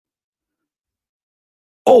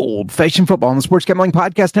Old Fashioned Football on the Sports Gambling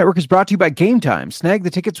Podcast Network is brought to you by Game Time. Snag the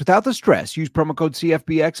tickets without the stress. Use promo code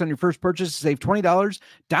CFBX on your first purchase to save $20.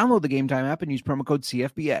 Download the Game Time app and use promo code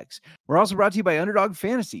CFBX. We're also brought to you by Underdog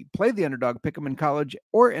Fantasy. Play the Underdog, pick 'em in college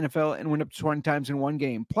or NFL, and win up to 20 times in one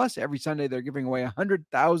game. Plus, every Sunday, they're giving away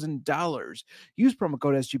 $100,000. Use promo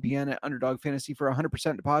code SGPN at Underdog Fantasy for a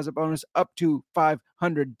 100% deposit bonus up to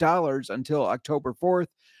 $500 until October 4th.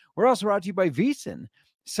 We're also brought to you by VSiN.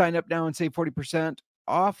 Sign up now and save 40%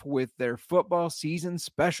 off with their football season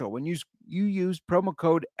special when you use promo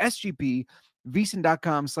code SGP,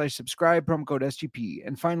 vsin.com/subscribe, promo code SGP.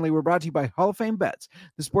 And finally, we're brought to you by Hall of Fame Bets,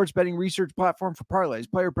 the sports betting research platform for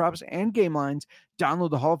parlays, player props, and game lines. Download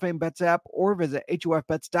the Hall of Fame Bets app or visit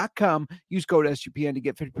HOFBets.com. Use code SGPN to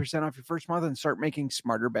get 50% off your first month and start making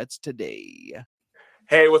smarter bets today.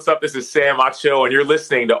 Hey, what's up? This is Sam Acho, and you're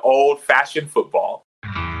listening to Old Fashioned Football.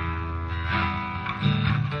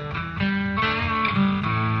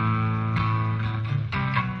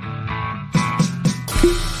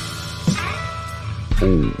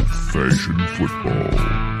 Old-fashioned football.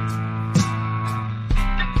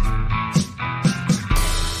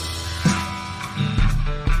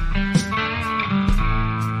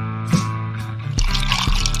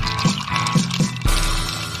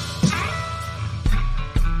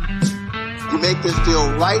 You make this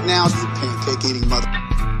deal right now, you pancake eating mother.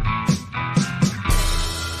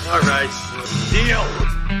 All right, deal.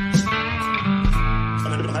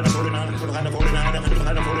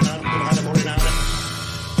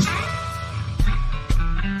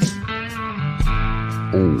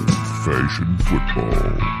 Old-fashioned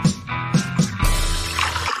football.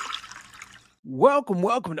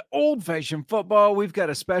 Welcome to Old Fashioned Football. We've got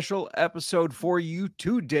a special episode for you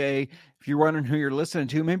today. If you're wondering who you're listening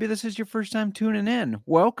to, maybe this is your first time tuning in.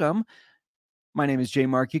 Welcome. My name is J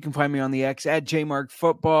Mark. You can find me on the X at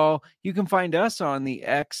JMarkFootball. You can find us on the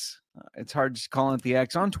X. It's hard to call it the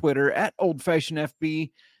X, on Twitter at Old Fashioned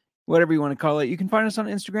FB. Whatever you want to call it. You can find us on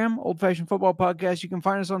Instagram, Old Fashioned Football Podcast. You can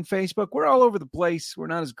find us on Facebook. We're all over the place. We're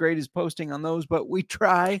not as great as posting on those, but we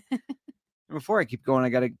try. And before I keep going, I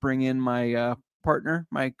got to bring in my partner,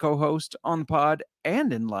 my co-host on the pod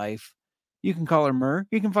and in life. You can call her Mur.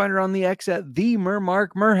 You can find her on the X at the Mur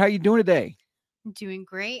Mark. Mur, how you doing today? I'm doing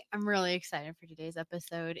great. I'm really excited for today's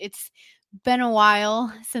episode. It's been a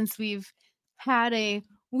while since we've had a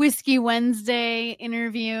Whiskey Wednesday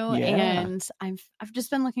interview, and I've just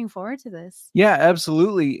been looking forward to this. Yeah,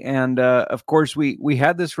 absolutely. And of course, we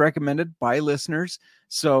had this recommended by listeners,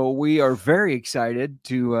 so we are very excited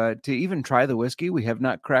to even try the whiskey. We have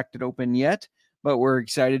not cracked it open yet, but we're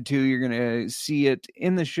excited to. You're going to see it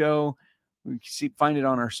in the show. Find it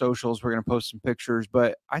on our socials. We're going to post some pictures,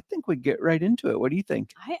 but I think we get right into it. What do you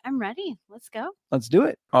think? I'm ready. Let's go. Let's do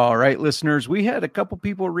it. All right, listeners, we had a couple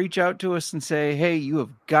people reach out to us and say, hey, you have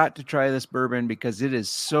got to try this bourbon because it is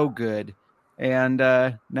so good. And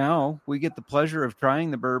now we get the pleasure of trying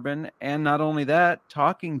the bourbon. And not only that,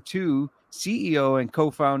 talking to CEO and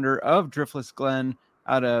co-founder of Driftless Glen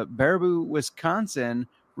out of Baraboo, Wisconsin,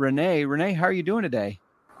 Renee. Renee, how are you doing today?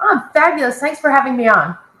 Oh, fabulous. Thanks for having me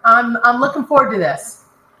on. I'm looking forward to this.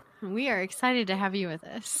 We are excited to have you with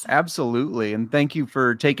us. Absolutely. And thank you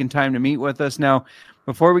for taking time to meet with us. Now,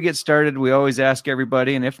 before we get started, we always ask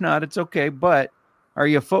everybody, and if not, it's okay, but are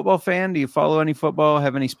you a football fan? Do you follow any football?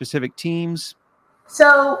 Have any specific teams?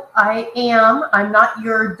 So I am. I'm not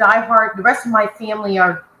your diehard. The rest of my family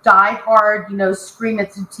are diehard, scream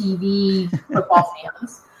at the TV football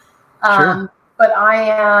fans. Sure. But I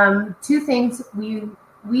am two things. We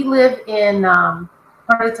live in...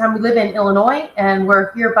 part of the time we live in Illinois, and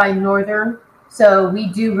we're here by Northern, so we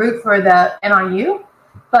do root for the NIU.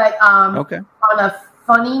 But okay. On a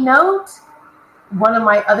funny note, one of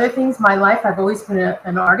my other things, my life, I've always been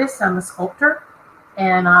an artist. I'm a sculptor,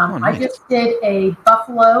 and nice. I just did a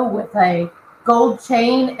buffalo with a gold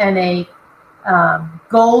chain and a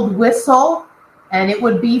gold whistle, and it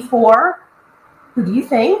would be for, who do you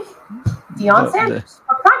think? Deion Sanders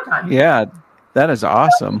for primetime. Yeah. That is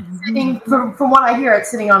awesome. Sitting, from what I hear, it's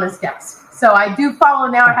sitting on his desk. So I do follow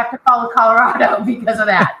now. I have to follow Colorado because of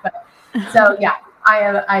that. But, so, yeah,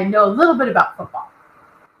 I know a little bit about football.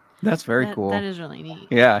 That's very cool. That is really neat.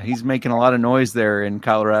 Yeah, he's making a lot of noise there in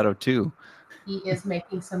Colorado, too. He is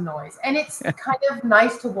making some noise. And it's kind of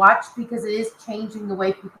nice to watch because it is changing the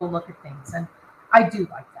way people look at things. And I do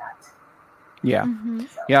like that. Yeah. Mm-hmm.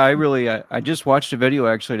 Yeah, I just watched a video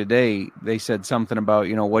actually today. They said something about,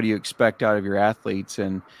 what do you expect out of your athletes?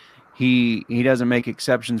 And he doesn't make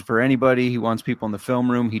exceptions for anybody. He wants people in the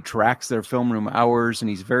film room. He tracks their film room hours, and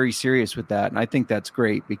he's very serious with that. And I think that's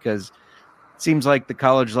great because seems like the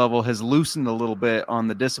college level has loosened a little bit on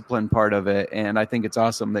the discipline part of it. And I think it's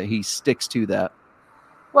awesome that he sticks to that.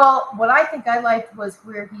 Well, what I think I liked was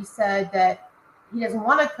where he said that he doesn't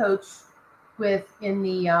want to coach in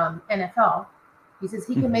the NFL. He says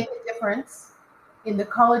he can make a difference in the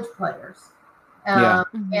college players.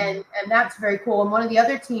 And that's very cool. And one of the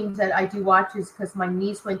other teams that I do watch is because my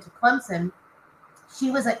niece went to Clemson.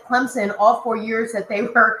 She was at Clemson all 4 years that they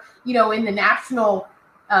were, in the national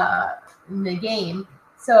in the game.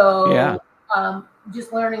 So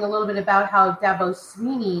just learning a little bit about how Dabo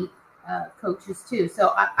Swinney coaches too.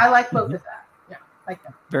 So I like both of that. Yeah, like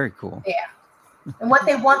that. Very cool. Yeah. And what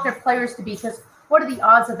they want their players to be, because what are the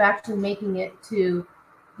odds of actually making it to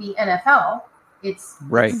the NFL? It's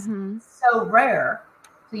so rare.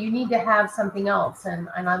 So you need to have something else. And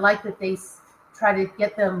I like that they try to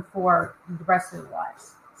get them for the rest of their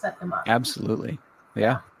lives, set them up. Absolutely.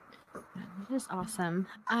 Yeah. That is awesome.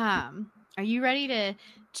 Are you ready to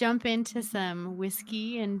jump into some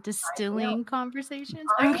whiskey and distilling conversations?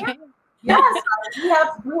 Okay. Yes, we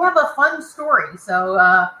have a fun story. So,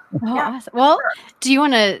 awesome. Well, do you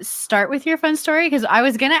want to start with your fun story? Because I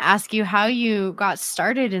was going to ask you how you got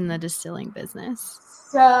started in the distilling business.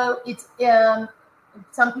 So it's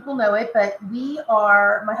some people know it, but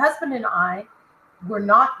my husband and I were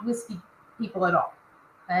not whiskey people at all.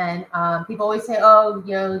 And people always say, "Oh,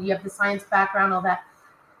 you have the science background, all that."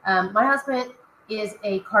 My husband is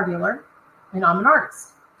a car dealer, and I'm an artist.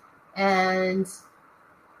 And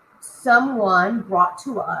someone brought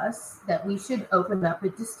to us that we should open up a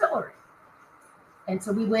distillery. And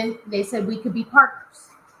so we went, they said we could be partners.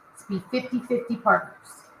 Let's be 50-50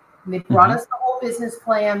 partners. And they brought us the whole business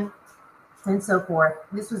plan and so forth.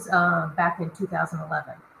 This was back in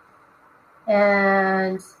 2011.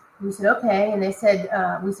 And we said, okay. And they said,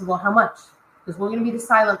 we said, well, how much? Because we're going to be the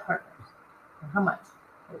silent partners. And how much?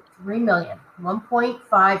 $3 million,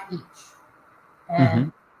 1.5 each.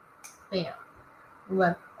 And bam. We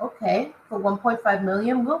went, okay, for 1.5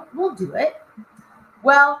 million, we'll do it.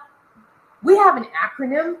 Well, we have an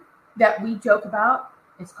acronym that we joke about.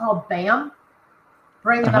 It's called BAM.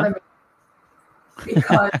 Bring another million.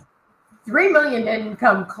 Because 3 million didn't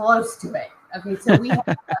come close to it. Okay, so we have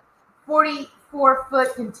a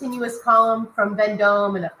 44-foot continuous column from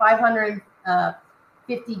Vendome and a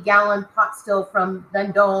 550-gallon pot still from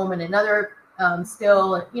Vendome and another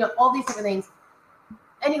still, all these different things.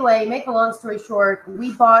 Anyway, make a long story short,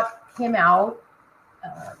 we bought him out.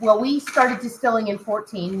 We started distilling in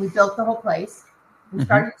 14. We built the whole place. We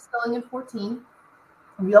started distilling in 14.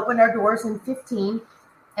 We opened our doors in 15.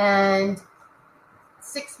 And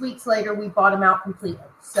 6 weeks later, we bought him out completely.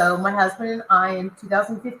 So my husband and I, in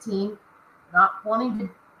 2015, not wanting to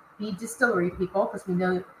be distillery people because we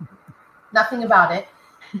know nothing about it,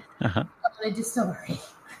 opened a distillery.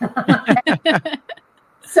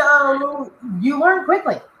 So you learn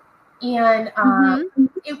quickly. And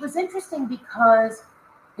it was interesting because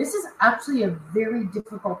this is actually a very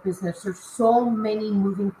difficult business. There's so many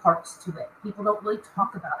moving parts to it. People don't really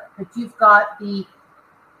talk about it. But you've got the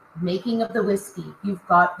making of the whiskey. You've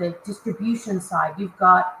got the distribution side. You've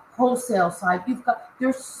got wholesale side.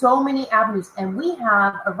 There's so many avenues. And we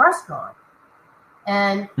have a restaurant.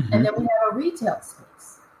 And then we have a retail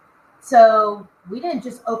space. So we didn't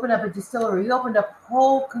just open up a distillery. We opened up a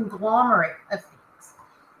whole conglomerate of things.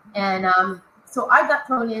 And so I got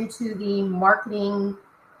thrown into the marketing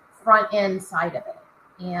front end side of it.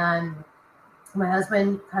 And my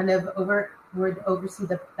husband kind of would oversee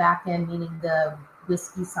the back end, meaning the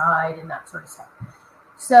whiskey side and that sort of stuff.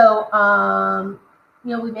 So,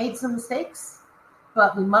 we made some mistakes,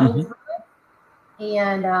 but we muddled through it.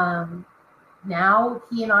 And now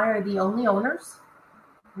he and I are the only owners.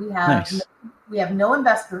 We have no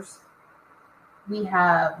investors. We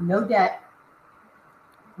have no debt.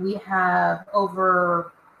 We have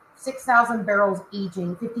over 6,000 barrels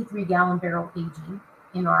aging, 53-gallon barrel aging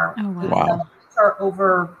in our which are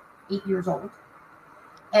over 8 years old.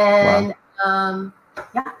 And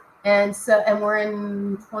and we're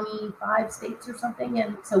in 25 states or something.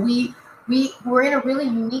 And so we're in a really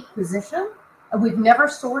unique position. We've never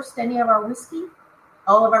sourced any of our whiskey.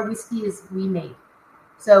 All of our whiskey is remade.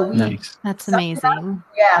 So that's amazing.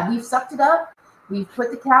 Yeah, we've sucked it up. We've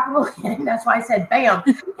put the capital in. That's why I said, bam.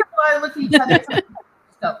 I look at each other.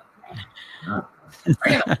 So,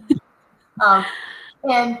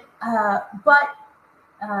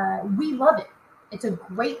 we love it. It's a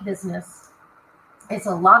great business. It's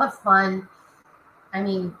a lot of fun. I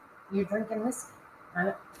mean, you're drinking whiskey.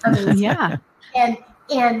 Yeah. And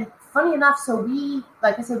funny enough, so we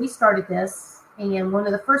started this, and one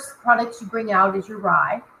of the first products you bring out is your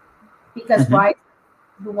rye, because rye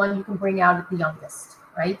the one you can bring out at the youngest,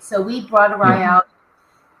 right? So we brought a rye out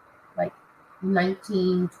like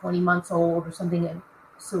 19, 20 months old or something. And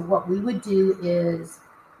so what we would do is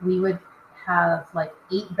we would have like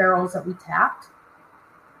 8 barrels that we tapped.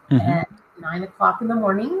 At 9 o'clock in the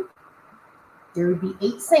morning, there would be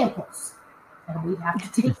 8 samples. And we'd have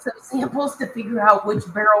to take some samples to figure out which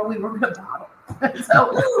barrel we were going to bottle.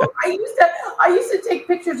 So I used to take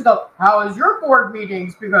pictures and go, how is your board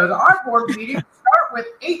meetings? Because our board meetings start with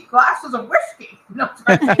 8 glasses of whiskey. No,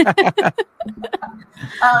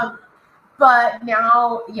 but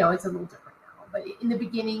now, you know, it's a little different now. But in the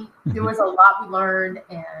beginning, there was a lot we learned,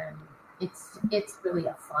 and it's really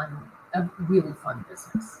a really fun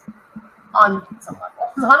business on some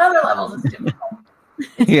levels. On other levels, it's difficult.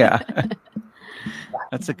 Yeah.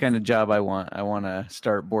 That's the kind of job I want. I want to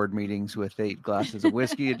start board meetings with 8 glasses of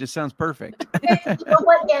whiskey. It just sounds perfect. You know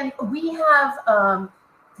what? And we have,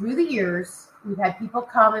 through the years, we've had people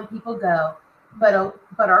come and people go, but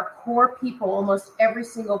our core people, almost every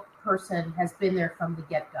single person has been there from the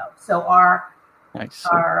get-go. So our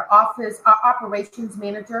operations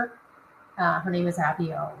manager, her name is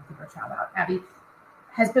Abby. I'll give her a shout out. Abby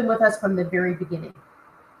has been with us from the very beginning,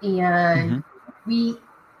 and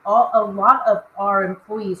a lot of our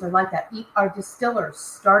employees are like that. Our distillers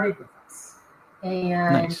started with us,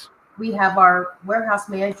 and we have our warehouse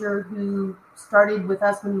manager who started with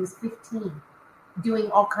us when he was 15, doing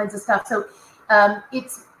all kinds of stuff. So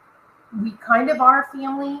we kind of are a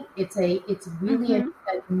family. It's really a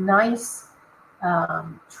nice,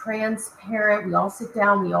 transparent. We all sit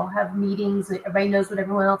down. We all have meetings. Everybody knows what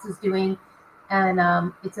everyone else is doing,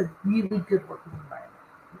 and it's a really good working environment.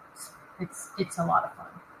 It's a lot of fun.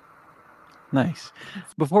 Nice.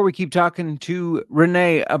 Before we keep talking to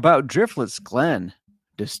Renee about Driftless, Glen,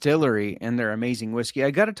 Distillery, and their amazing whiskey,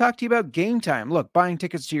 I got to talk to you about Game Time. Look, buying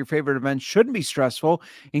tickets to your favorite events shouldn't be stressful,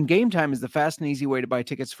 and Game Time is the fast and easy way to buy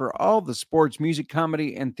tickets for all the sports, music,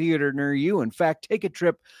 comedy, and theater near you. In fact, take a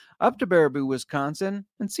trip up to Baraboo, Wisconsin,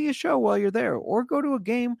 and see a show while you're there, or go to a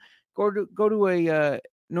game, go to a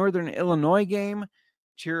Northern Illinois game,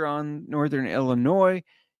 cheer on Northern Illinois.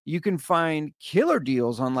 You can find killer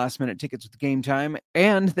deals on last-minute tickets with Game Time,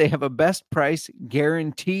 and they have a best price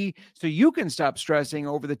guarantee, so you can stop stressing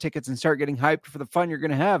over the tickets and start getting hyped for the fun you're going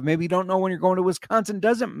to have. Maybe you don't know when you're going to Wisconsin.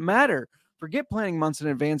 Doesn't matter. Forget planning months in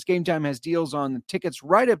advance. Game Time has deals on the tickets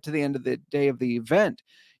right up to the end of the day of the event.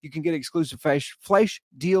 You can get exclusive flash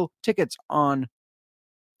deal tickets on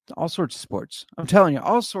all sorts of sports. I'm telling you,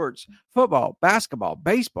 all sorts. Football, basketball,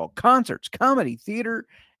 baseball, concerts, comedy, theater,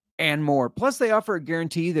 and more. Plus, they offer a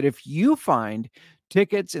guarantee that if you find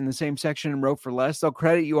tickets in the same section and row for less, they'll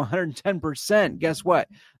credit you 110%. Guess what?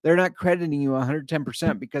 They're not crediting you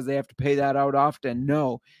 110% because they have to pay that out often.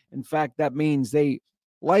 No. In fact, that means they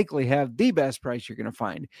likely have the best price you're going to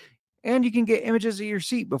find. And you can get images of your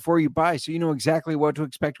seat before you buy, so you know exactly what to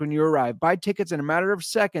expect when you arrive. Buy tickets in a matter of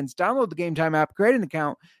seconds. Download the Game Time app, create an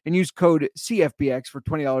account, and use code CFBX for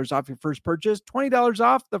 $20 off your first purchase. $20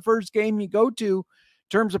 off the first game you go to.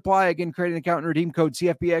 Terms apply. Again, create an account and redeem code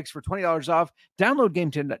CFBX for $20 off. Download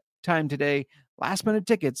Game Time today. Last minute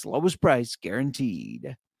tickets, lowest price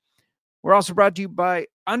guaranteed. We're also brought to you by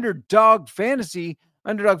Underdog Fantasy.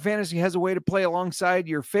 Underdog Fantasy has a way to play alongside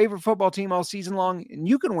your favorite football team all season long, and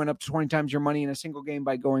you can win up to 20 times your money in a single game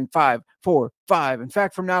by going 5, 4, 5. In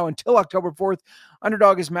fact, from now until October 4th,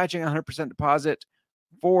 Underdog is matching 100% deposit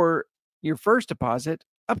for your first deposit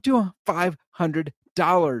up to $500.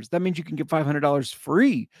 That means you can get $500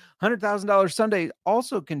 free. $100,000 Sunday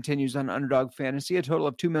also continues on Underdog Fantasy, a total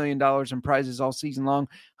of $2 million in prizes all season long,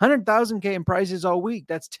 $100,000 in prizes all week.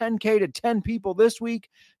 That's $10K to 10 people this week.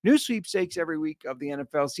 New sweepstakes every week of the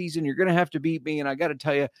NFL season. You're going to have to beat me, and I got to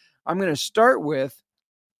tell you, I'm going to start with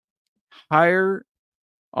higher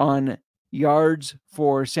on yards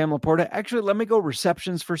for Sam Laporta. Actually, let me go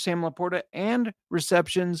receptions for Sam Laporta and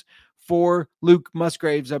receptions for Luke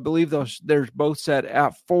Musgraves. I believe they're both set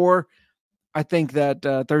at 4. I think that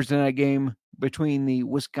Thursday night game between the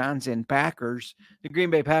Wisconsin Packers, the Green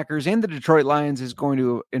Bay Packers, and the Detroit Lions is going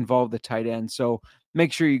to involve the tight end. So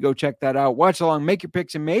make sure you go check that out. Watch along, make your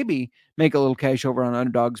picks, and maybe make a little cash over on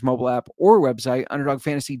Underdog's mobile app or website,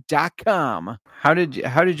 underdogfantasy.com. How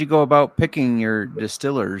did you go about picking your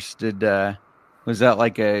distillers? Was that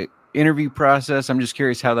like a interview process? I'm just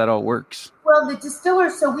curious how that all works. Well, the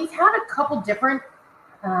distillers, so we've had a couple different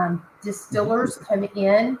distillers come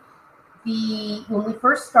in. When we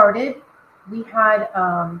first started, we had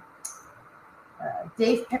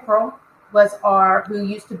Dave Pickerel was who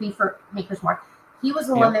used to be for Maker's Mark. He was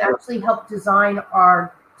the one that actually helped design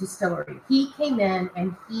our distillery. He came in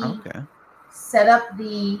and he set up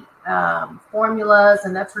the formulas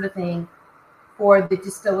and that sort of thing for the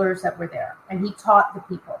distillers that were there. And he taught the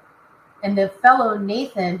people. And the fellow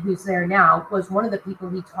Nathan, who's there now, was one of the people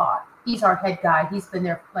he taught. He's our head guy. He's been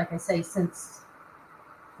there, like I say, since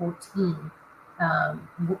 14.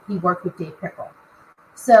 He worked with Dave Pickle.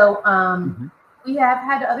 So we have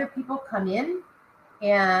had other people come in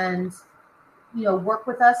and, work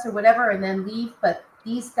with us or whatever and then leave. But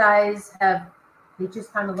these guys they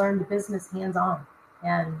just kind of learned the business hands-on.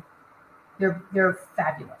 And they're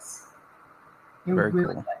fabulous. They're Very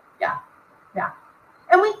really cool. good. Yeah. Yeah.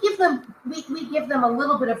 And we give them a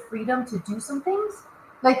little bit of freedom to do some things.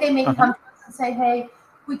 Like they may come to us and say, hey,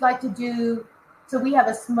 we'd like to do, so we have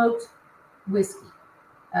a smoked whiskey.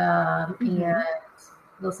 And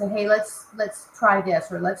they'll say, hey, let's try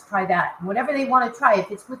this or let's try that. And whatever they want to try,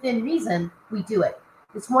 if it's within reason, we do it.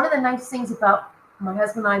 It's one of the nice things about my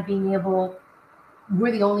husband and I being able,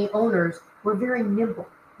 we're the only owners, we're very nimble.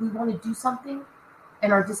 We want to do something.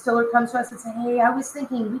 And our distiller comes to us and says, hey, I was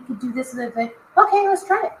thinking we could do this and that. Okay, let's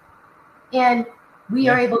try it. And we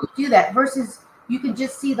are able to do that versus you can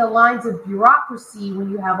just see the lines of bureaucracy when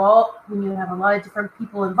you have a lot of different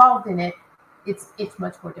people involved in it. It's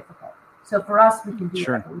much more difficult. So for us, we can do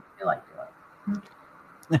whatever we feel like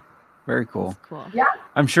doing. Very cool. Cool. Yeah.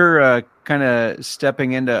 I'm sure kind of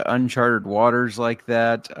stepping into uncharted waters like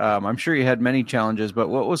that, I'm sure you had many challenges, but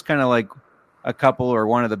what was kind of like a couple or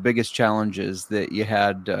one of the biggest challenges that you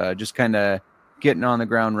had just kind of getting on the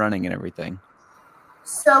ground running and everything?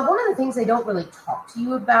 So one of the things they don't really talk to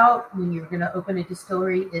you about when you're going to open a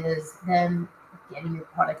distillery is then getting your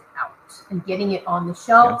product out and getting it on the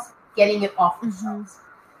shelves, getting it off the shelves.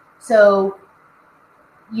 So,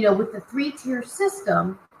 with the 3-tier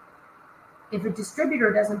system, if a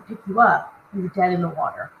distributor doesn't pick you up, you're dead in the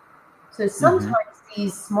water. So sometimes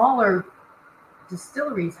these smaller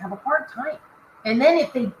distilleries have a hard time. And then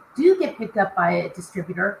if they do get picked up by a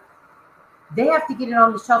distributor, they have to get it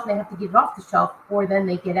on the shelf, they have to get it off the shelf, or then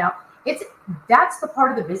they get out. That's the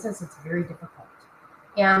part of the business that's very difficult.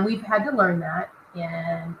 And we've had to learn that.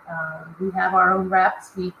 And we have our own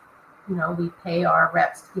reps. We pay our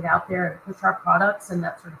reps to get out there and push our products and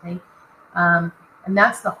that sort of thing. And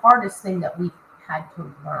that's the hardest thing that we've had to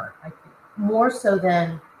learn, I think, more so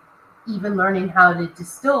than even learning how to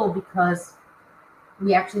distill, because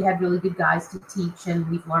we actually had really good guys to teach and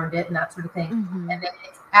we've learned it and that sort of thing. And then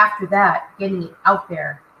it's after that, getting it out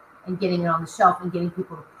there and getting it on the shelf and getting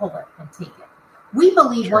people to pull it and take it. We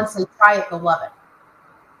believe once they try it, they'll love it.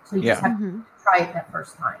 So you just have to try it that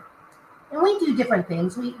first time. And we do different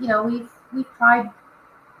things. We've tried,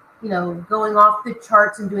 going off the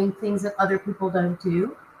charts and doing things that other people don't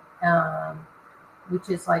do, which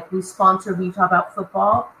is like we talk about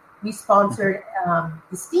football. We sponsored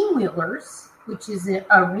the Steam Wheelers, which is an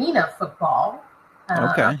arena football.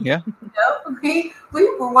 We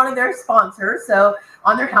were one of their sponsors. So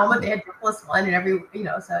on their helmet, they had Driftless one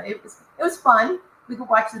and so it was fun. We could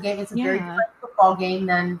watch the game. It's a very different football game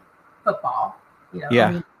than football.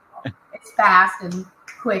 It's fast and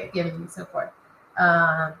quick and so forth.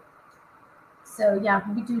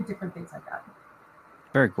 We do different things like that.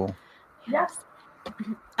 Very cool. Yes.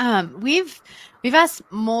 We've asked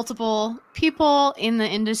multiple people in the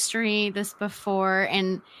industry this before,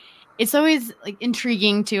 and it's always like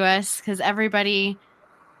intriguing to us because everybody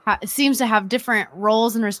seems to have different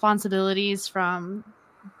roles and responsibilities from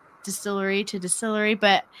distillery to distillery.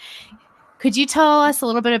 But could you tell us a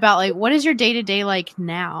little bit about like what is your day-to-day like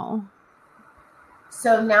now?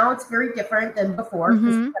 So now it's very different than before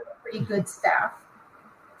because we have a pretty good staff.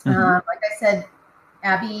 Like I said,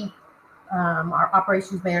 Abby, our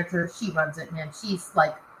operations manager, she runs it, man.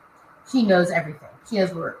 She knows everything. She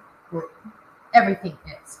knows where everything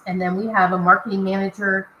is. And then we have a marketing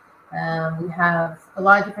manager. We have a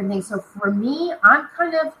lot of different things. So for me, I'm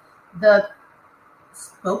kind of the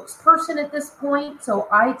spokesperson at this point. So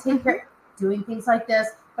I take care of doing things like this,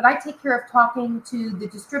 but I take care of talking to the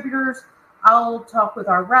distributors. I'll talk with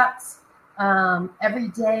our reps. Every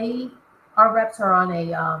day, our reps are on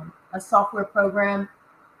a software program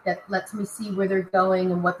that lets me see where they're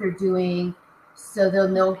going and what they're doing. So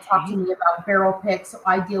they'll talk to me about barrel picks. So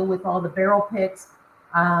I deal with all the barrel picks.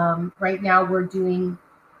 Right now we're doing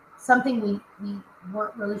something we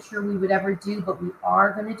weren't really sure we would ever do, but we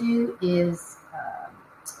are going to do is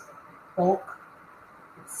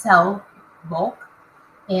sell bulk.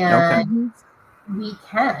 And we've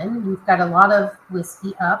got a lot of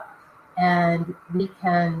whiskey up and we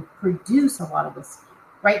can produce a lot of whiskey.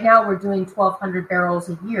 Right now we're doing 1,200 barrels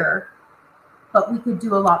a year, but we could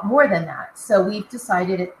do a lot more than that. So we've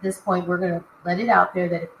decided at this point, we're going to let it out there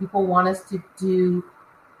that if people want us to do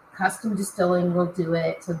custom distilling will do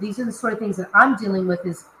it. So these are the sort of things that I'm dealing with.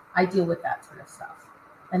 Is I deal with that sort of stuff,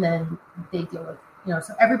 and then they deal with,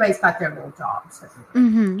 so everybody's got their little jobs.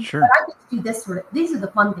 Sure. But I get to do this sort of. These are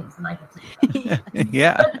the fun things, and I get to do them.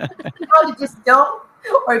 Yeah. You probably just don't.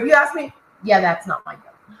 Or if you ask me, yeah, that's not my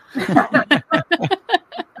job.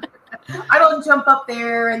 I don't jump up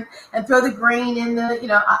there and throw the grain in the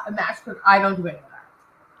a mash cook. I don't do any of that.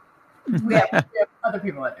 We have other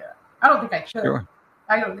people that do it. I don't think I should. Sure.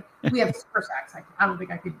 I don't. We have super sacks. I don't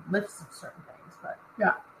think I could lift some certain things, but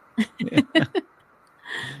yeah.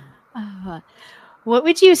 What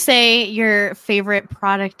would you say your favorite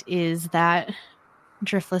product is that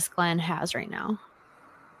Driftless Glen has right now?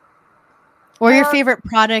 Or your favorite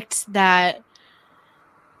product that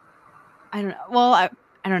I don't know. Well, I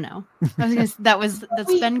don't know. I was gonna say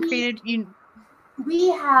that's been created. We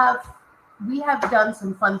have done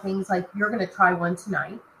some fun things, like you're going to try one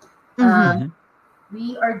tonight.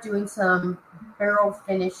 We are doing some barrel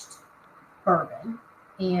finished bourbon,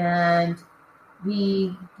 and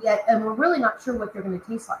we're really not sure what they're going to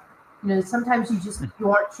taste like. Sometimes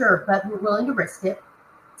you aren't sure, but we're willing to risk it.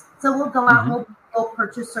 So we'll go out and we'll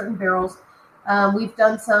purchase certain barrels. We've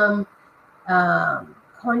done some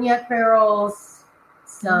cognac barrels,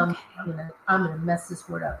 some I'm gonna mess this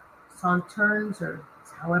word up. Sauternes, or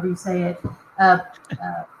however you say it,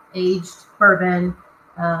 aged bourbon,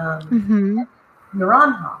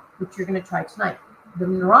 Naranja, which you're going to try tonight. The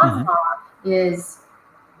Naranja is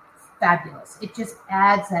fabulous. It just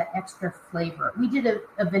adds that extra flavor. We did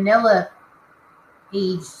a vanilla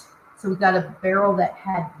aged, so we got a barrel that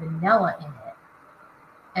had vanilla in it,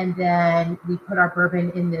 and then we put our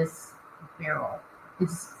bourbon in this barrel.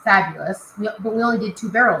 It's fabulous. But we only did 2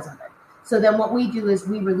 barrels of it. So then what we do is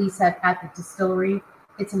we release that at the distillery.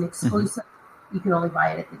 It's an exclusive. You can only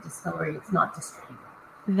buy it at the distillery. It's not distributed.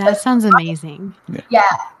 That sounds amazing. Yeah.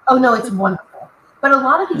 Oh, no, it's wonderful. But a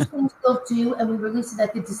lot of these things we'll do, and we release it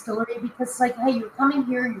at the distillery because it's like, hey, you're coming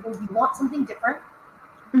here. You want something different.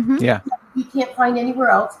 Yeah. You can't find anywhere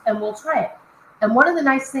else, and we'll try it. And one of the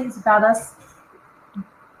nice things about us,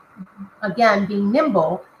 again, being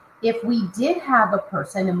nimble, if we did have a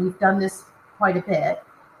person, and we've done this quite a bit,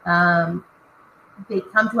 they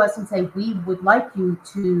come to us and say, we would like you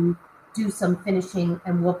to do some finishing,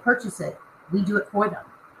 and we'll purchase it. We do it for them.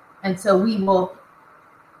 And so we will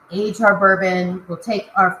age our bourbon. We'll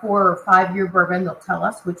take our 4 or 5 year bourbon. They'll tell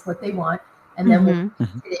us what they want, and then we'll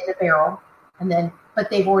put it in a barrel.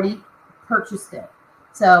 But they've already purchased it.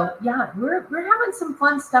 So yeah, we're having some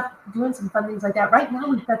fun stuff, doing some fun things like that. Right now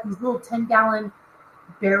we've got these little 10-gallon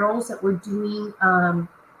barrels that we're doing.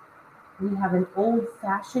 We have an old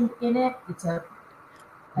fashioned in it. It's a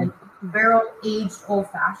barrel aged old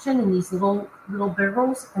fashioned in these little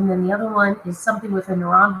barrels, and then the other one is something with a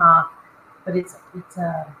Naranja, but it's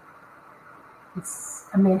a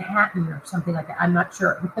Manhattan or something like that. I'm not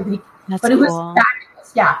sure, but it was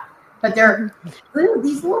fabulous. Yeah, but they're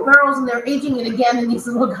these little barrels, and they're aging it again in these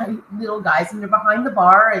little guys, and they're behind the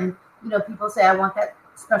bar, and people say, I want that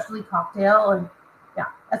specialty cocktail, and yeah,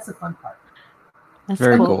 that's the fun part. That's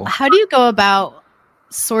very cool. How do you go about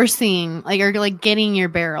sourcing, or getting your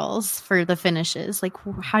barrels for the finishes?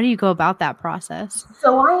 How do you go about that process?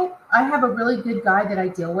 So I have a really good guy that I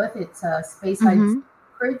deal with. It's Speyside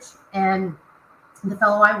Bridge, and the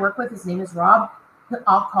fellow I work with, his name is Rob.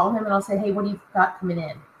 I'll call him and I'll say, hey, what do you got coming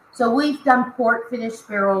in? So we've done port finished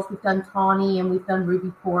barrels, we've done tawny, and we've done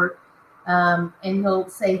ruby port. And he'll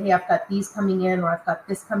say, hey, I've got these coming in, or I've got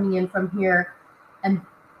this coming in from here.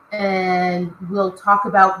 And we'll talk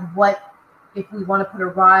about if we want to put a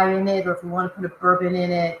rye in it, or if we want to put a bourbon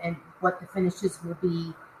in it, and what the finishes will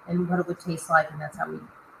be and what it would taste like. And that's how we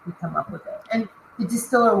come up with it. And the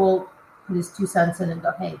distiller will put his 2 cents in and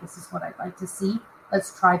go, hey, this is what I'd like to see.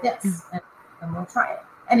 Let's try this. And we'll try it.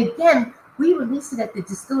 And again, we release it at the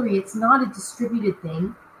distillery. It's not a distributed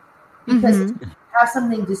thing, because to have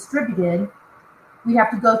something distributed, we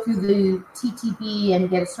have to go through the TTB and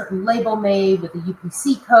get a certain label made with a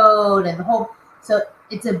UPC code and the whole. So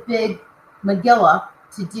it's a big Megillah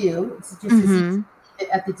to do. It's just as easy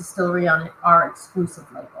at the distillery on our exclusive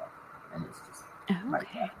label, and it's just right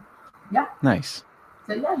there. Yeah, nice.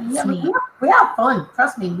 So yeah, we have fun.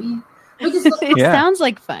 Trust me, we just. It sounds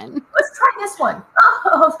like fun. Let's try this one.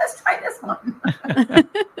 Oh, let's try this one.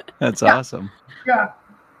 That's awesome. Yeah.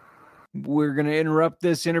 We're going to interrupt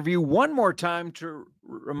this interview one more time to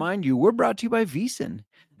remind you we're brought to you by VEASAN.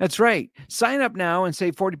 That's right. Sign up now and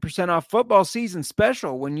save 40% off football season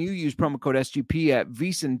special when you use promo code SGP at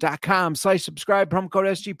VEASAN.com/subscribe, promo code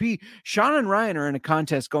SGP. Sean and Ryan are in a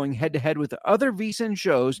contest going head-to-head with other VEASAN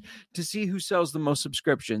shows to see who sells the most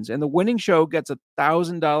subscriptions, and the winning show gets a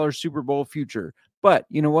 $1,000 Super Bowl future. But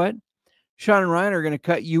you know what? Sean and Ryan are going to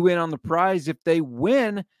cut you in on the prize if they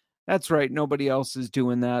win. That's right. Nobody else is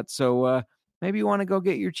doing that. So maybe you want to go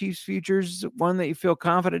get your Chiefs futures, one that you feel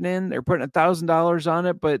confident in. They're putting $1,000 on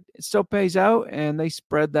it, but it still pays out, and they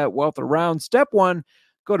spread that wealth around. Step one,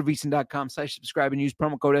 go to VEASAN.com/subscribe and use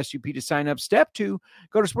promo code SGP to sign up. Step two,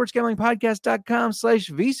 go to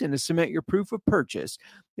sportsgamblingpodcast.com/VEASAN to submit your proof of purchase.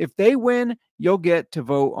 If they win, you'll get to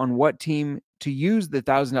vote on what team to use the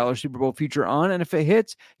 $1,000 Super Bowl future on. And if it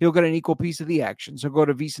hits, you'll get an equal piece of the action. So go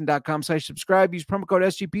to VEASAN.com/subscribe, use promo code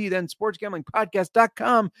SGP, then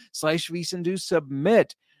sportsgamblingpodcast.com/VEASAN to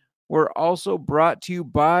submit. We're also brought to you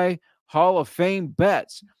by Hall of Fame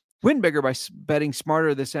Bets. Win bigger by betting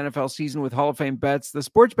smarter this NFL season with Hall of Fame Bets, the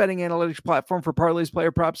sports betting analytics platform for parlays,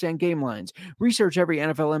 player props, and game lines. Research every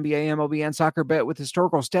NFL, NBA, MLB, and soccer bet with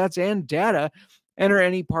historical stats and data. Enter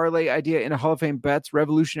any parlay idea into Hall of Fame Bets,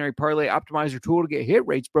 revolutionary parlay optimizer tool to get hit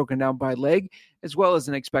rates broken down by leg, as well as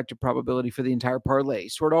an expected probability for the entire parlay.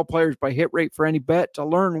 Sort all players by hit rate for any bet to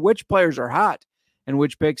learn which players are hot and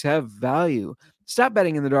which picks have value. Stop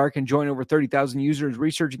betting in the dark and join over 30,000 users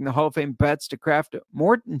researching the Hall of Fame Bets to craft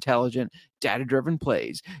more intelligent, data-driven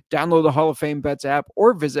plays. Download the Hall of Fame Bets app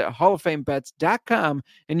or visit halloffamebets.com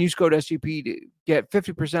and use code SGP to get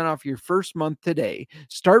 50% off your first month today.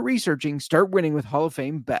 Start researching, start winning with Hall of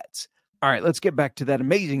Fame Bets. All right, let's get back to that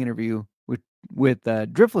amazing interview with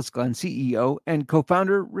Driftless Glen CEO and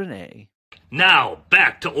co-founder Renee. Now,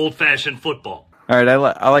 back to old-fashioned football. All right, I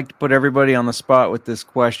like to put everybody on the spot with this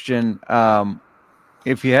question.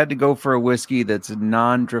 If you had to go for a whiskey that's a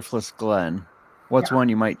non-Driftless Glen, what's one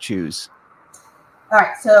you might choose? All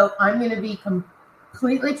right, so I'm going to be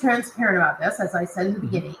completely transparent about this. As I said in the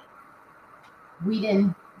beginning, we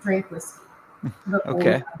didn't drink whiskey before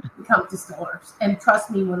we become distillers. And trust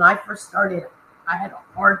me, when I first started, I had a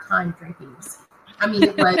hard time drinking whiskey. I mean,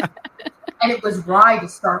 it was, and it was rye to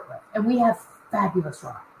start with. And we have fabulous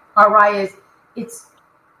rye. Our rye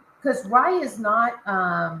because rye is not,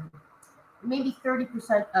 maybe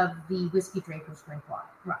 30% of the whiskey drinkers drink rye.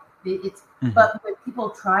 But when people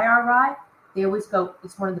try our rye, they always go,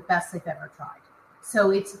 it's one of the best they've ever tried. So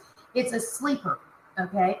it's a sleeper,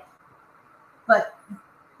 okay? But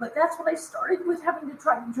that's what I started with, having to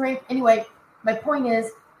try to drink. Anyway, my point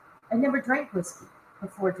is, I never drank whiskey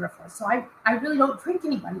before Driftless, so I really don't drink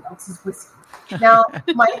anybody else's whiskey. Now,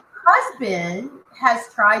 my husband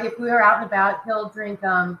has tried, if we were out and about, he'll drink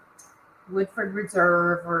Woodford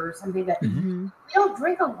Reserve or something that we don't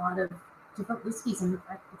drink a lot of different whiskeys, and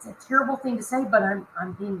it's a terrible thing to say, but I'm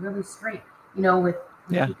being really straight, with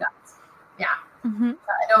you guys. Yeah. I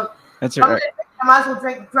don't. That's right. I might as well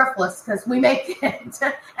drink Driftless because we make it,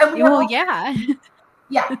 and we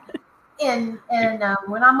yeah. And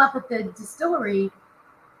when I'm up at the distillery,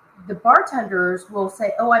 the bartenders will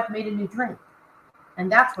say, "Oh, I've made a new drink," and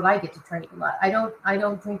that's what I get to drink a lot. I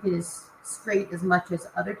don't drink it as straight as much as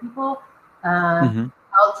other people.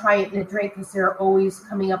 I'll try it in a drink because they're always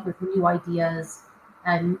coming up with new ideas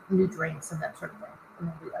and new drinks and that sort of thing. And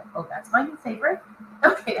I'll be like, "Oh, that's my new favorite.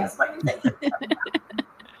 Okay, that's my new favorite."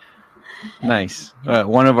 Nice.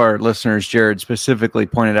 One of our listeners, Jared, specifically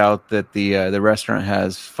pointed out that the restaurant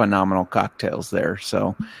has phenomenal cocktails there.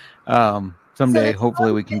 So someday,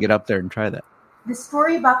 hopefully, we can get up there and try that. The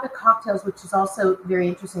story about the cocktails, which is also very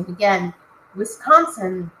interesting. Again,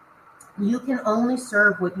 Wisconsin, you can only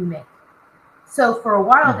serve what you make. So for a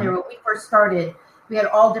while there, when we first started, we had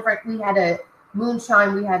all different. We had a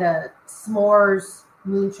moonshine, we had a s'mores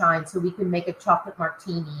moonshine, so we could make a chocolate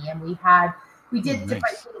martini, and we did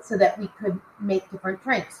different things so that we could make different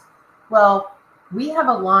drinks. Well, we have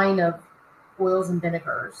a line of oils and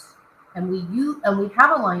vinegars, and we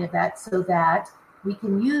have a line of that so that we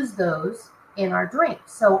can use those in our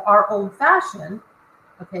drinks. So our old fashioned,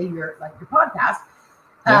 your podcast,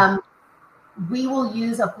 we will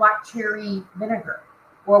use a black cherry vinegar,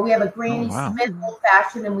 or we have a Granny Smith old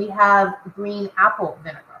fashioned, and we have green apple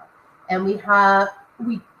vinegar, and we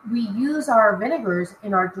use our vinegars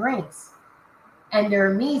in our drinks, and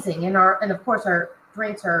they're amazing. And of course our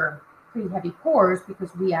drinks are pretty heavy pours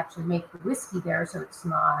because we actually make the whiskey there, so it's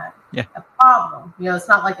not a problem. It's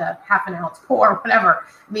not like a half an ounce pour or whatever.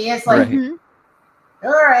 I mean, it's like,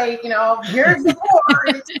 all right, here's the pour.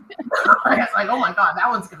 It's like, oh my God, that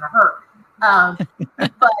one's gonna hurt. But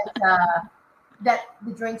that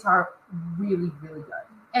the drinks are really, really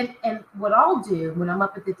good. And what I'll do when I'm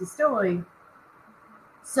up at the distillery,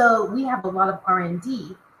 so we have a lot of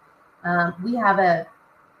R&D. We have a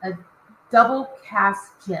double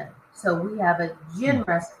cask gin. So we have a gin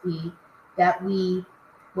recipe that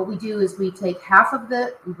what we do is we take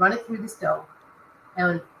we run it through the stove,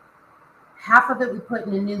 and half of it we put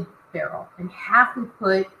in a new barrel, and half we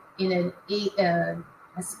put in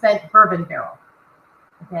a spent bourbon barrel.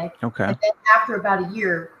 Okay. And then after about a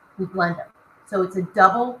year, we blend them. So it's a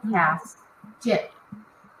double cask gin,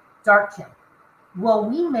 dark gin. Well,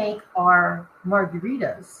 we make our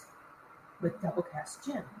margaritas with double cask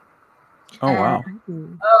gin. Oh, wow.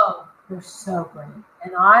 Oh, they're so great.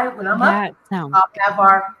 And when I'm up, I'll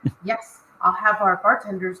have our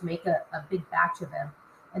bartenders make a big batch of them.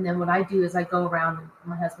 And then what I do is I go around, and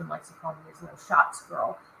my husband likes to call me his little shots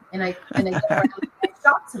girl. And I go around and make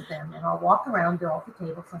shots of them. And I'll walk around, they're off the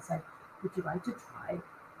table. So I say, would you like to try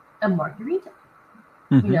a margarita?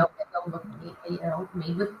 And they'll look at me,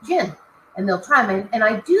 made with gin. And they'll try them. And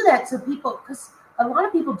I do that so because a lot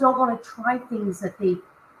of people don't want to try things that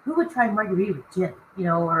who would try margarita with gin, and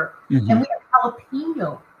we have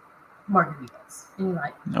jalapeno margaritas. And you're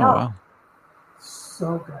like, wow.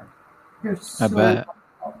 So good. They're so good.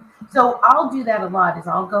 So I'll do that a lot is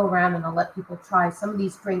I'll go around and I'll let people try some of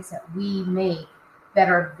these drinks that we make that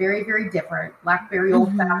are very, very different. Blackberry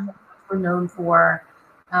old fashioned, we're known for,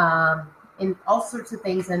 and all sorts of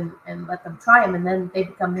things, and let them try them, and then they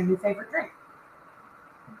become their new favorite drink.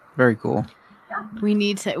 Very cool. Yeah. We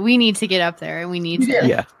need to get up there, and we need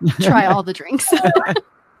to try all the drinks.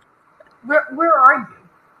 Where are you?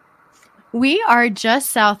 We are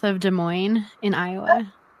just south of Des Moines in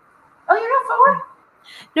Iowa. Oh, you're not far?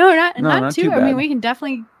 No, not too. I mean, we can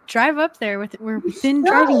definitely drive up there. We're within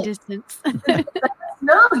driving distance.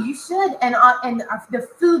 No, you should. And the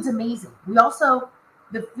food's amazing.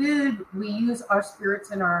 The food, we use our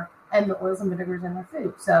spirits and the oils and vinegars in our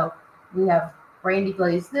food. So we have brandy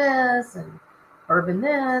glazed this and bourbon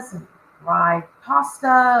this and rye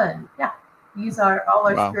pasta, and we use all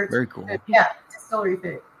our spirits. Very cool. Food. Yeah, distillery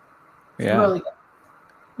food. It's really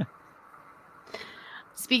good.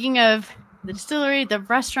 Speaking of the distillery, the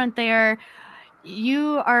restaurant there,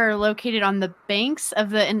 you are located on the banks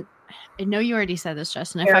of and I know you already said this,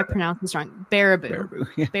 Justin, if I pronounce this wrong, Baraboo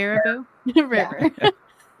River.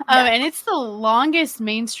 And it's the longest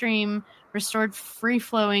mainstream restored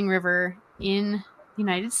free-flowing river in the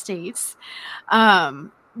United States. Was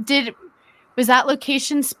that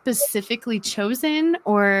location specifically chosen,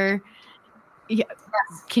 or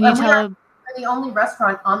can you tell? We're the only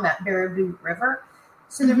restaurant on that Baraboo River.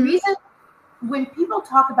 So the reason when people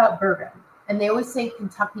talk about bourbon and they always say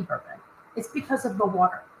Kentucky bourbon, it's because of the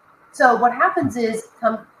water. So what happens is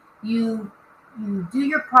you do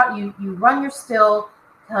your you run your still,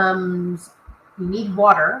 you need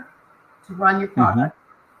water to run your product.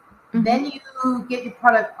 Then you get your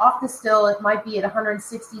product off the still. It might be at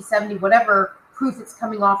 160, 70, whatever proof it's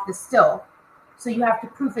coming off the still. So you have to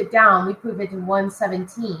proof it down. We proof it in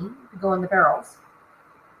 117 to go in the barrels.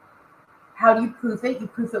 How do you proof it? You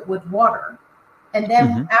proof it with water. And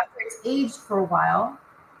then after it's aged for a while,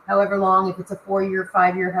 however long, if it's a 4-year,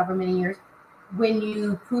 5-year, however many years, when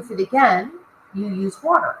you proof it again, you use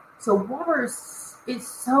water. So water is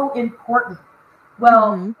so important.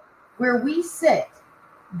 Well, where we sit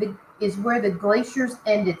is where the glaciers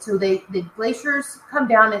ended. So the glaciers come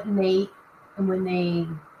down and when they,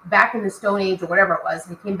 back in the Stone Age or whatever it was,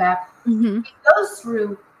 they came back, it goes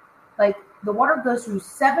through, the water goes through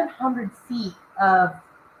 700 feet of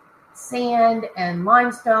sand and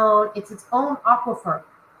limestone. It's its own aquifer.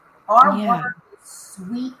 Our water is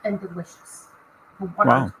sweet and delicious. The water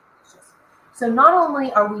is delicious. So not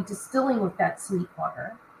only are we distilling with that sweet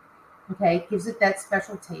water, it gives it that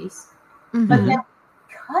special taste, but then we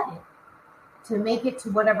cut it to make it to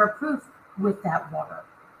whatever proof with that water.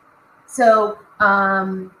 So,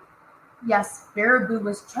 yes, Baraboo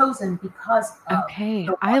was chosen because of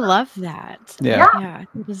I love that. Yeah.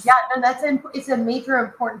 It's a major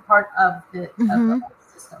important part of the whole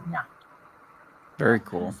system. Yeah. Very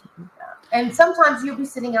cool. Yeah. And sometimes you'll be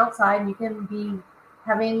sitting outside and you can be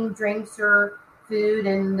having drinks or food,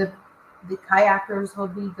 and the kayakers will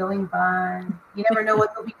be going by. You never know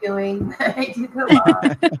what they'll be doing. You go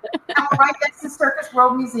by. I'm right next to Circus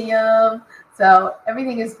World Museum, so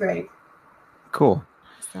everything is great. Cool.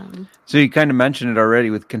 So you kind of mentioned it already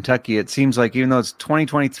with Kentucky. It seems like even though it's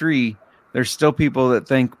 2023, there's still people that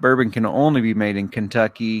think bourbon can only be made in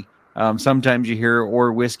Kentucky. Sometimes you hear,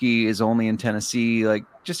 or whiskey is only in Tennessee.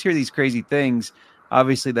 Just hear these crazy things.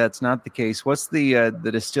 obviously that's not the case. What's the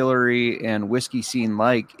distillery and whiskey scene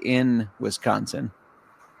like in Wisconsin?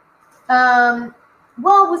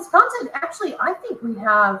 Well, Wisconsin, actually, I think we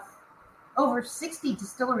have over 60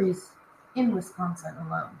 distilleries in Wisconsin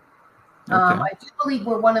alone. I do believe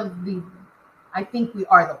we're I think we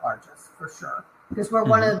are the largest for sure, because we're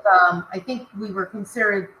one of I think we were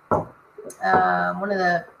considered one of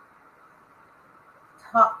the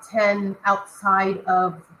top 10 outside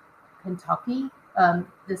of Kentucky,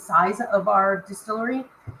 the size of our distillery.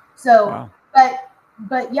 So, wow.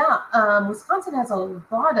 But yeah, Wisconsin has a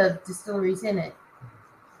lot of distilleries in it.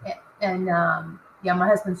 And yeah, my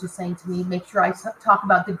husband's just saying to me, make sure I talk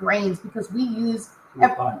about the grains, because we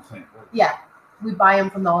buy them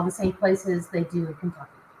from all the same places they do in Kentucky.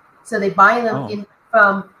 So they buy them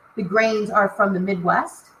from the grains are from the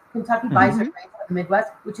Midwest. Kentucky buys their grains from the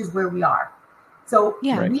Midwest, which is where we are. So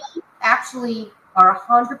we actually are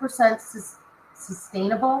 100%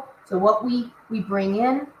 sustainable. So what we bring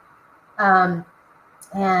in, and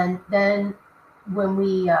then when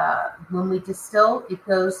we distill, it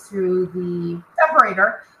goes through the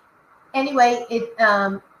separator. Anyway,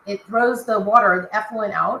 it throws the water, the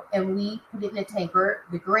effluent out, and we put it in a tanker.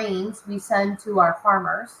 The grains we send to our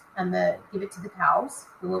farmers and give it to the cows,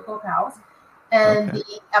 the local cows, and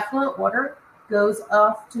the effluent water goes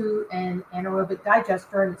off to an anaerobic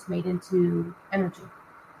digester, and it's made into energy.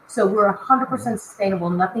 So we're 100% sustainable.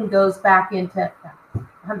 Nothing goes back into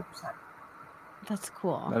 100%. That's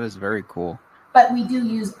cool. That is very cool. But we do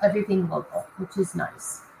use everything local, which is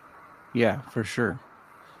nice. Yeah, for sure.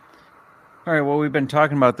 All right, well, we've been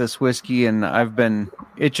talking about this whiskey, and I've been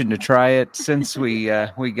itching to try it since we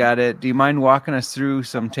got it. Do you mind walking us through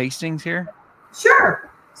some tastings here? Sure.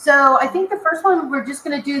 So I think the first one, we're just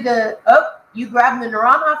going to do you grab the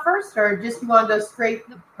Naranja first, or just you want to go straight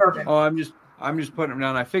to bourbon? Oh, I'm just putting them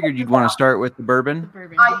down. I figured you'd want to start with the bourbon.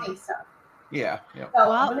 I think so. Yeah. Yep.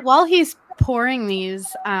 So while he's pouring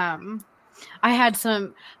these, I had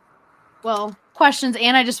some questions,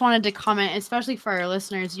 and I just wanted to comment, especially for our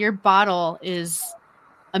listeners. Your bottle is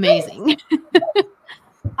amazing.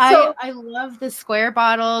 I love the square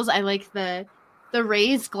bottles. I like the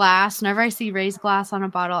raised glass. Whenever I see raised glass on a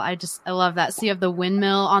bottle, I love that. So you have the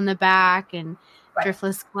windmill on the back and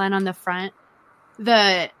Driftless Glen on the front.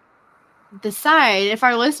 The side, if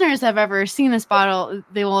our listeners have ever seen this bottle,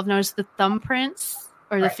 they will have noticed the thumbprints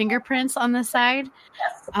or the fingerprints on the side.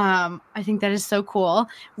 Yes. I think that is so cool.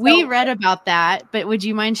 We read about that, but would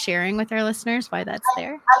you mind sharing with our listeners why that's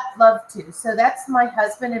there? I'd love to. So that's my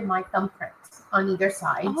husband and my thumbprints on either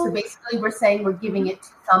side. So basically we're saying we're giving it 2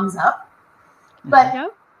 thumbs up.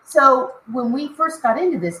 But so when we first got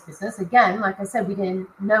into this business, again, like I said, we didn't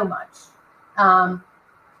know much.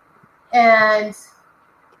 And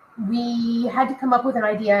we had to come up with an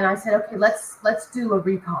idea, and I said, okay, let's do a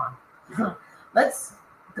recon. Let's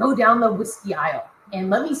go down the whiskey aisle and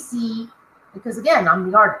let me see, because again, I'm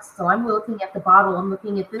the artist, so I'm looking at the bottle, I'm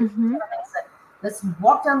looking at this. Let's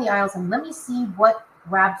walk down the aisles and let me see what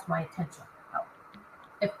grabs my attention.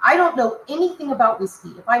 If I don't know anything about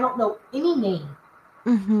whiskey, if I don't know any name,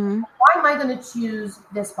 why am I going to choose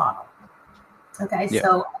this bottle? Okay,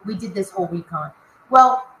 so we did this whole recon.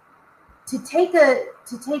 Well, to take a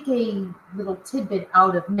little tidbit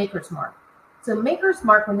out of Maker's Mark. So Maker's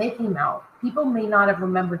Mark, when they came out, people may not have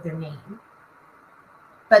remembered their name,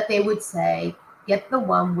 but they would say, get the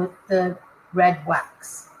one with the red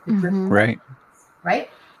wax. Right.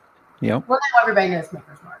 Yep. Well, now everybody knows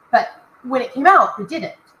Maker's Mark. But when it came out, they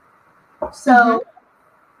didn't. So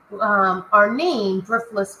our name,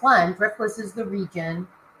 Driftless Glen, Driftless is the region,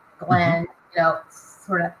 Glen,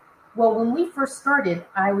 sort of. Well, when we first started,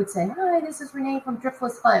 I would say, hi, this is Renee from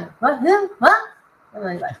Driftless Glen. What? And I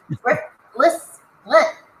was like, Driftless Glen.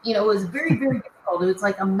 It was very, very difficult. It was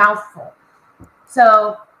like a mouthful.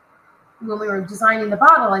 So when we were designing the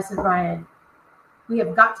bottle, I said, Brian, we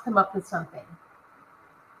have got to come up with something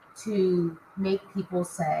to make people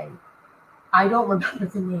say, I don't remember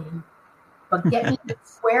the name, but get me the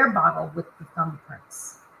square bottle with the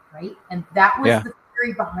thumbprints, right? And that was the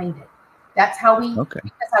theory behind it. That's how because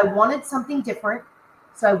I wanted something different.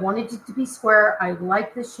 So I wanted it to be square. I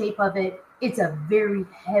like the shape of it. It's a very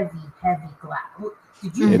heavy, heavy glass.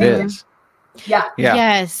 Did you think it is? Yeah.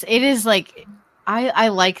 Yes, it is like, I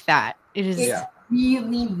like that. It is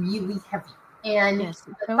really, really heavy. And the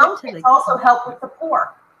thumbprints also help with the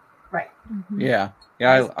pour. Right. Yeah.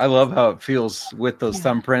 I love how it feels with those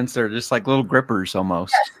thumbprints. They're just like little grippers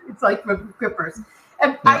almost. Yes, it's like grippers.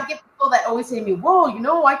 And I get people that always say to me, whoa,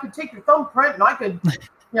 I could take your thumbprint and I could,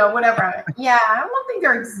 whatever. Yeah, I don't think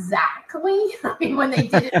they're exactly. I mean, when they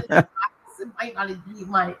did it in the practice, it might not be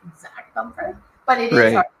my exact thumbprint. but it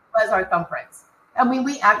Right. was our thumbprints. I mean,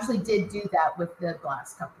 we actually did do that with the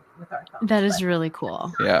glass company with our thumbs. That is really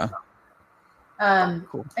cool. Yeah.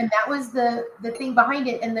 Cool. And that was the thing behind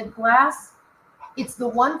it. And the glass, it's the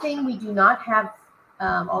one thing we do not have,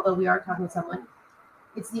 although we are talking to someone,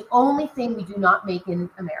 it's the only thing we do not make in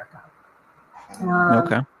America.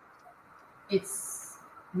 Okay.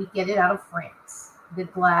 We get it out of France. The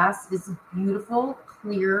glass is beautiful,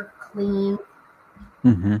 clear, clean.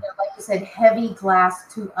 Mm-hmm. Like you said, heavy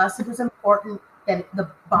glass. To us, it was important that the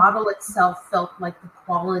bottle itself felt like the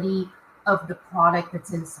quality of the product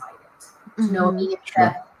that's inside it. You know,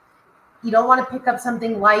 you don't want to pick up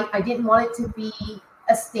something light. I didn't want it to be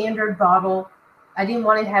a standard bottle. I didn't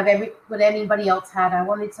want to have what anybody else had. I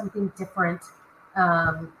wanted something different,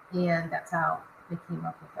 and that's how they came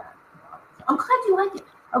up with that. I'm glad you like it.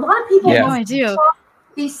 A lot of people, I do.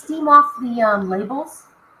 They steam off the labels,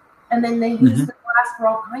 and then they use the glass for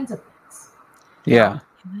all kinds of things. Yeah.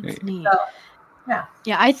 That's neat. So,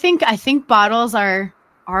 yeah. I think bottles are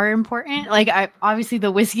important. Like, obviously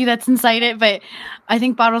the whiskey that's inside it, but I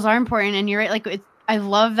think bottles are important. And you're right. Like, I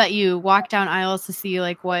love that you walk down aisles to see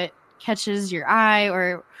like what catches your eye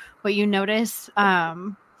or what you notice.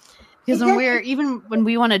 Because when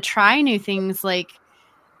we want to try new things, like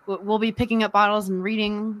we'll be picking up bottles and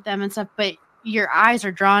reading them and stuff, but your eyes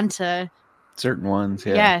are drawn to certain ones.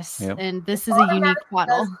 Yeah. Yes. Yep. And this is a unique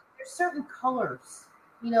bottle. There's certain colors,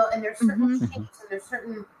 and there's certain shapes and there's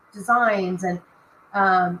certain designs and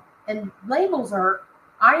labels are,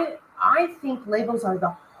 I think labels are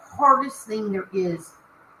the hardest thing there is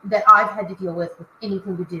that I've had to deal with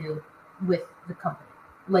anything to do with the company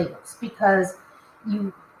labels, because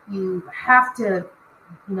you have to,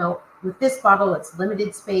 with this bottle, it's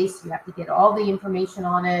limited space. You have to get all the information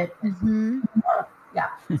on it. Yeah.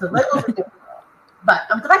 So labels are difficult, but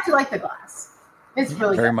I'm glad you like the glass. It's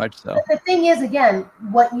really very good. much so. But the thing is, again,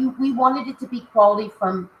 we wanted it to be quality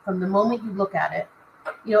from the moment you look at it.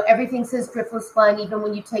 Everything says Driftless Glen. Even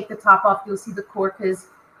when you take the top off, you'll see the cork is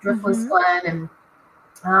Driftless Glen.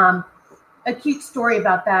 And a cute story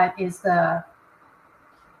about that is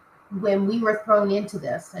when we were thrown into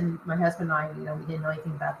this, and my husband and I, we didn't know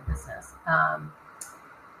anything about the business.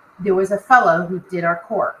 There was a fellow who did our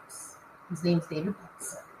corks. His name's David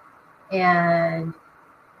Paulson. And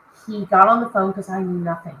he got on the phone because I knew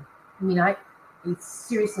nothing. I mean, it's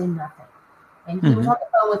seriously nothing. And he was on the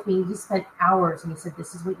phone with me. He spent hours, and he said,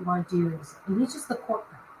 "This is what you want to do." And he's just the cork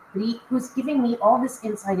guy. But he was giving me all this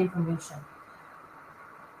inside information.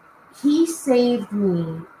 He saved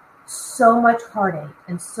me so much heartache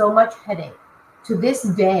and so much headache. To this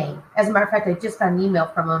day, as a matter of fact, I just got an email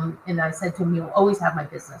from him, and I said to him, "You'll always have my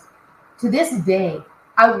business." To this day,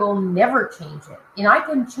 I will never change it. And I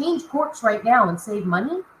can change corks right now and save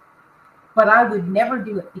money, but I would never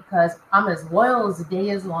do it because I'm as loyal as the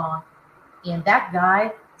day is long. And that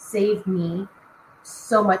guy saved me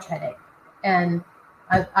so much headache. And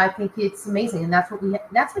I think it's amazing. And that's what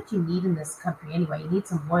you need in this country anyway. You need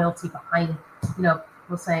some loyalty behind,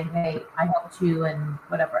 people saying, "Hey, I helped you," and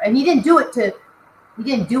whatever. And he didn't do it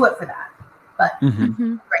for that. But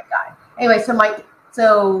great guy. Anyway,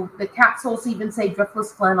 so the capsules even say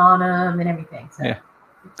Driftless Glen on them and everything. So, yeah.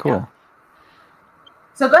 Cool. Yeah.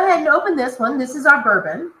 So go ahead and open this one. This is our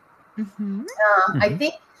bourbon. I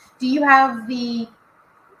think, do you have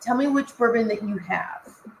tell me which bourbon that you have.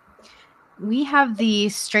 We have the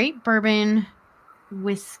straight bourbon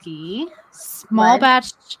whiskey, small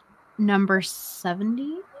batch number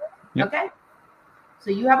 70. Yep. Okay. So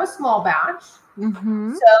you have a small batch.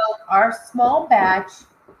 Mm-hmm. So our small batch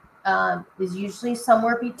is usually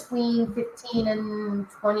somewhere between 15 and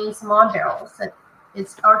 20 some odd barrels. That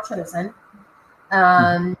is our chosen.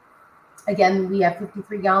 Again, we have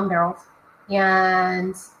 53-gallon barrels,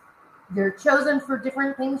 and they're chosen for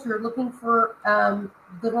different things. You're looking for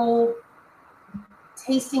little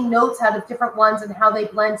tasting notes out of different ones and how they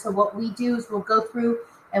blend. So what we do is we'll go through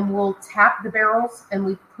and we'll tap the barrels and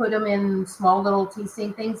we put them in small little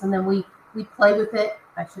tasting things, and then we play with it.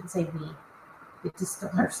 I shouldn't say we. The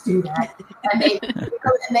distillers do that, and they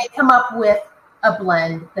come up with a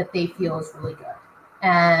blend that they feel is really good,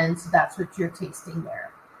 and so that's what you're tasting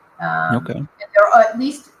there. Okay. And there are at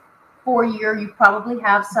least 4 year. You probably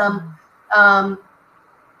have some. You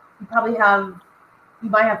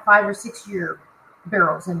might have 5 or 6 year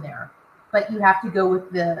barrels in there, but you have to go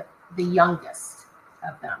with the youngest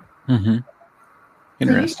of them.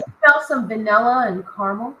 Interesting. So you smell some vanilla and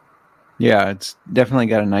caramel. Yeah, it's definitely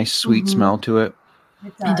got a nice sweet smell to it.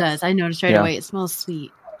 It does. I noticed right away. It smells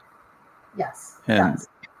sweet. Yes. And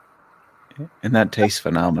that tastes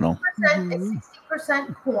phenomenal. It's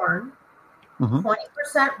 60% corn,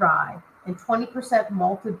 20% rye, and 20%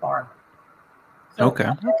 malted barley. So Okay.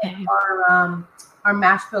 Our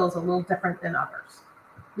mash bill is a little different than others.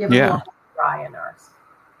 We have a little dry in ours.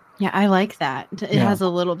 Yeah, I like that. It has a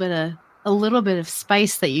little bit of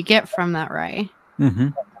spice that you get from that rye. Mm-hmm.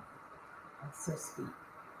 That's so sweet.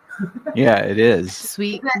 Yeah, it is.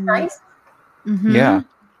 Sweet. Isn't that nice? Mm-hmm. Yeah.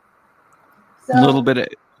 So, A little bit of,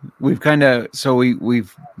 we've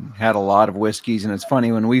had a lot of whiskeys, and it's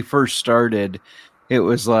funny, when we first started, it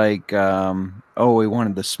was like, we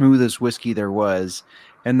wanted the smoothest whiskey there was.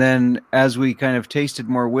 And then as we kind of tasted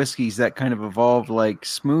more whiskeys, that kind of evolved, like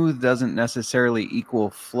smooth doesn't necessarily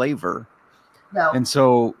equal flavor. No. And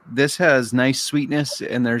so this has nice sweetness,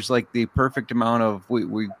 and there's like the perfect amount of,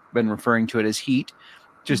 we've been referring to it as heat.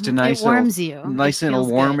 Just a nice, it warms you. Nice little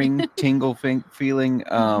warming tingle feeling.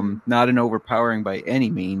 Not an overpowering by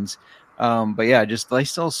any means. But yeah, just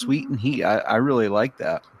nice little sweet and heat. I really like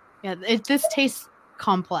that. Yeah, this tastes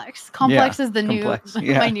complex. Complex is the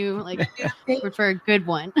my new word for a good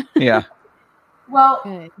one. Yeah. Well,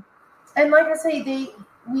 Good. And like I say,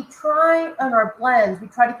 we try on our blends. We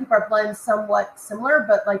try to keep our blends somewhat similar,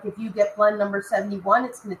 but like if you get blend number 71,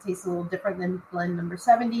 it's going to taste a little different than blend number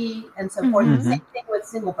 70, and so forth. Mm-hmm. Same thing with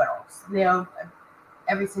single barrels.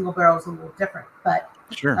 Every single barrel is a little different, but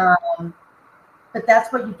sure. But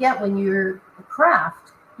that's what you get when you're a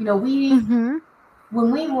craft. When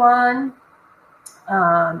we run,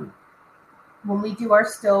 when we do our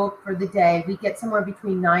still for the day, we get somewhere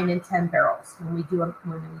between 9 and 10 barrels when we do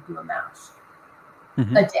a mash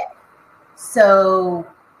a day. So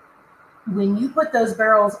when you put those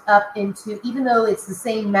barrels up into, even though it's the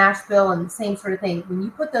same mash bill and the same sort of thing, when you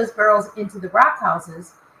put those barrels into the rack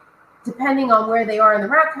houses, depending on where they are in the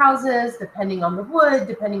rack houses, depending on the wood,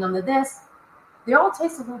 depending on they all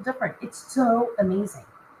taste a little different. It's so amazing.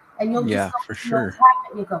 And you'll just for sure. Tap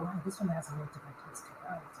it and you go, wow, this one has a little different taste to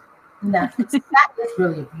it. And that is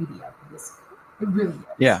really a beauty of this. It really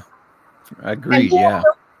is. Yeah. Agreed.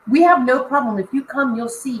 We have no problem. If you come, you'll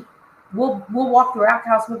see. We'll walk the rack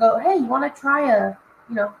house and we'll go, hey, you want to try a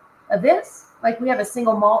this? Like we have a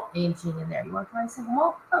single malt aging in there. You want to try a single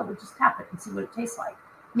malt? Oh, we'll just tap it and see what it tastes like.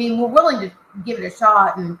 I mean, we're willing to give it a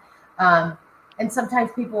shot, and sometimes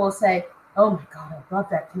people will say, oh my God, I love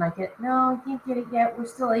that. Can I get it? No, I can't get it yet. We're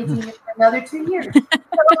still aging it for another 2 years.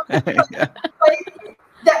 But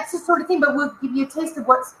that's the sort of thing, but we'll give you a taste of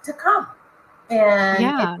what's to come.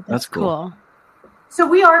 And that's cool. So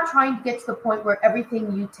we are trying to get to the point where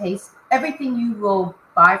everything you taste, everything you will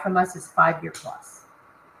buy from us is 5 year plus.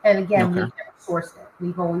 And again, we've never sourced it.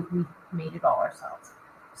 We've made it all ourselves.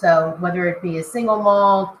 So whether it be a single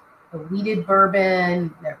malt, a wheated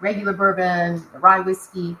bourbon, the regular bourbon, the rye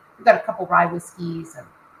whiskey, we've got a couple rye whiskeys, and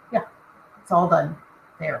it's all done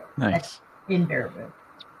there. Nice. In Baraboo.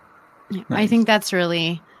 Nice. I think that's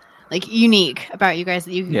really unique about you guys,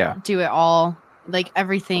 that you do it all. Like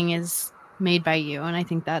everything is made by you, and I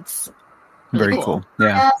think that's really very cool.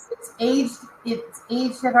 Yeah. Yes, it's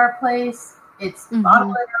aged at our place. It's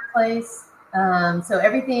bottled at our place. So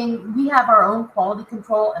everything, we have our own quality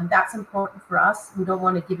control, and that's important for us. We don't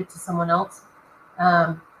want to give it to someone else.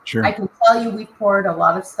 Sure. I can tell you we've poured a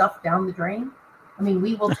lot of stuff down the drain. I mean,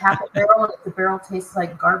 we will tap a barrel, and if the barrel tastes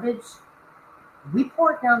like garbage, we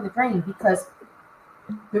pour it down the drain, because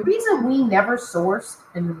the reason we never sourced,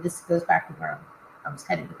 and this goes back to where I was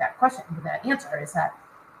headed with that question, with that answer, is that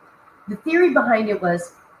the theory behind it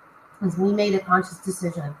was we made a conscious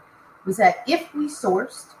decision, was that if we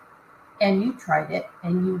sourced and you tried it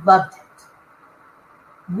and you loved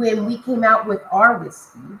it, when we came out with our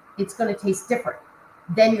whiskey, it's going to taste different.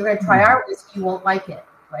 Then you're going to try our whiskey, you won't like it,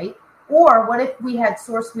 right? Or what if we had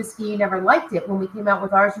sourced whiskey, you never liked it, when we came out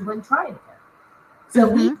with ours, you wouldn't try it again. So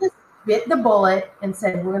we just bit the bullet and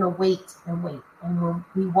said, we're going to wait, and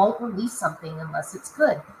we won't release something unless it's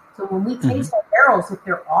good. So when we taste our barrels, if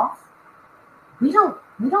they're off, we don't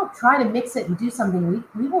try to mix it and do something.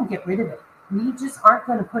 We won't get rid of it. We just aren't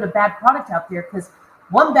going to put a bad product out there, because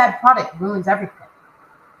one bad product ruins everything.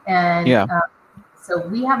 And so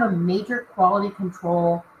we have a major quality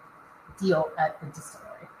control deal at the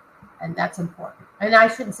distillery, and that's important. And I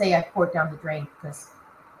shouldn't say I poured down the drain, because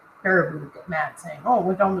Baraboo would get mad saying, "Oh, it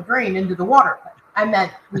went down the drain into the water." But I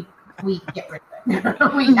meant we get rid of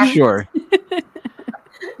it. We sure.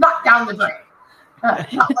 Not down the drain.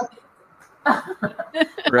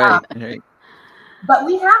 Right. But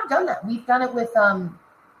we have done that. We've done it with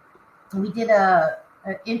we did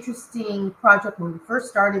an interesting project when we first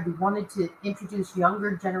started. We wanted to introduce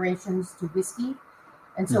younger generations to whiskey,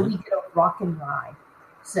 and so we did a rock and rye.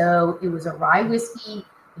 So it was a rye whiskey.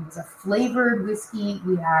 It was a flavored whiskey.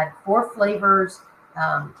 We had 4 flavors.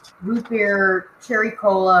 root beer, cherry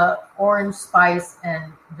cola, orange spice,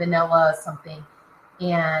 and vanilla something.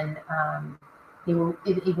 And they were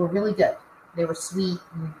really good. They were sweet,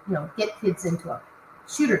 and, get kids into them.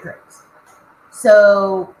 Shooter drinks.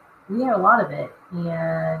 So we had a lot of it,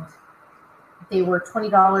 and they were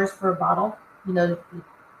 $20 for a bottle.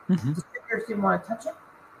 Distributors didn't want to touch it.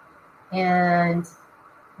 And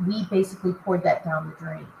we basically poured that down the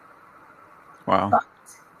drain. Wow. But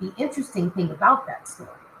the interesting thing about that story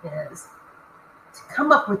is to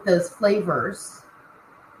come up with those flavors,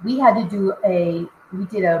 we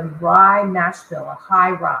did a rye mash bill, a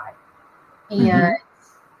high rye. And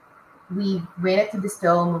we ran it to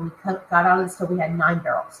distill, and when we got out of the distill, we had 9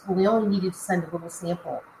 barrels. Well, we only needed to send a little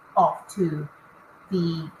sample off to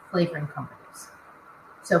the flavoring companies.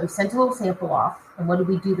 So we sent a little sample off, and what did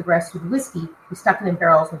we do the rest of the whiskey? We stuck it in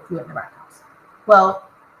barrels and threw it in the rack house. Well,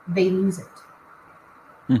 they lose it.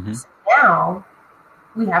 So now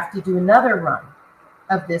we have to do another run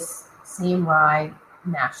of this same rye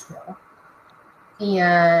mash bill.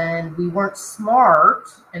 And we weren't smart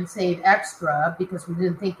and saved extra because we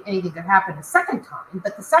didn't think anything could happen the second time.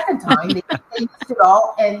 But the second time, they used it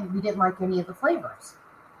all, and we didn't like any of the flavors.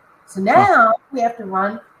 So now we have to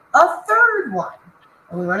run a third one.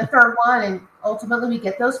 And we run a third one, and ultimately we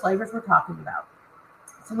get those flavors we're talking about.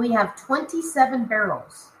 So we have 27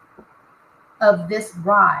 barrels of this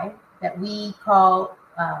rye that we call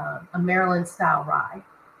a Maryland-style rye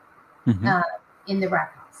in the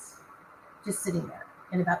rack house, just sitting there.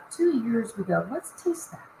 And about 2 years we go, let's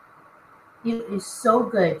taste that. It is so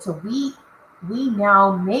good. So we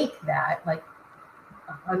now make that like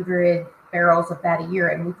 100 barrels of that a year,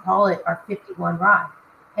 and we call it our 51 rye.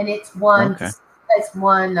 And it's won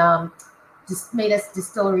just made us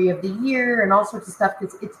Distillery of the Year and all sorts of stuff.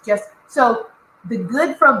 It's just so the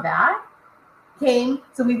good from that came.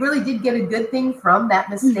 So we really did get a good thing from that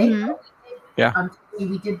mistake. Yeah.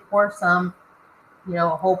 We did pour some, a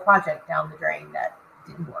whole project down the drain that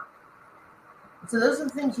didn't work. So those are the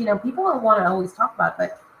things, people don't want to always talk about,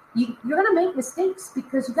 but you're going to make mistakes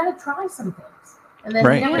because you got to try some things. And then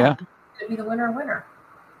it's going to be the winner.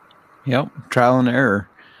 Yep. Trial and error.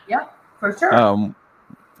 Yep, for sure.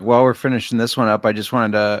 While we're finishing this one up, I just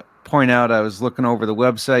wanted to point out, I was looking over the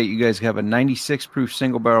website. You guys have a 96 proof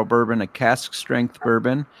single barrel bourbon, a cask strength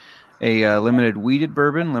bourbon, a limited wheated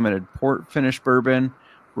bourbon, limited port finish bourbon,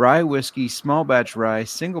 rye whiskey, small batch rye,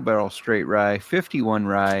 single barrel straight rye, 51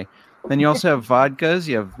 rye. Then you also have vodkas.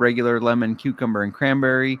 You have regular lemon, cucumber, and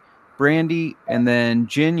cranberry, brandy, and then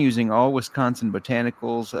gin using all Wisconsin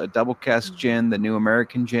botanicals, a double cask gin, the New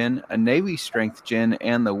American gin, a Navy strength gin,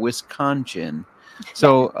 and the Wisconsin.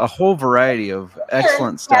 So a whole variety of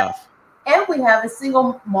excellent stuff. And we have a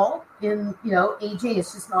single malt in, aging.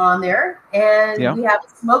 It's just not on there. And we have a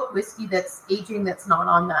smoked whiskey that's aging that's not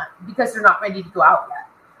on that because they're not ready to go out yet.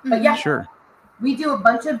 But sure. We do a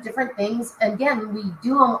bunch of different things. And again, we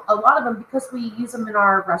do them, a lot of them because we use them in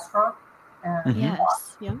our restaurant.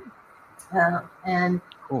 Yes. Yep. And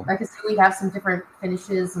cool. Like I said, we have some different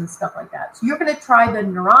finishes and stuff like that. So you're going to try the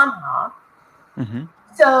Naranja.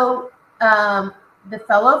 So the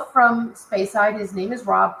fellow from Speyside, his name is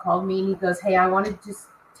Rob, called me and he goes, hey, I want to just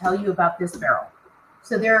tell you about this barrel.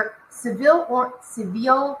 So they're Seville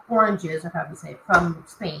oranges, or how do you say it, from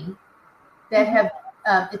Spain that have,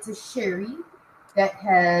 it's a sherry that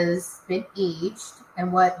has been aged,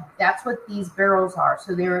 and that's what these barrels are.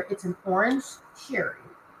 So it's an orange sherry.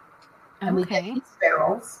 And we get these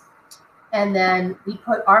barrels, and then we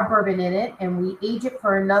put our bourbon in it, and we age it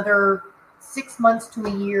for another 6 months to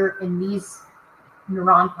a year in these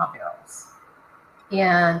Naranja barrels.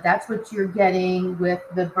 And that's what you're getting with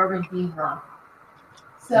the bourbon bean Naranja.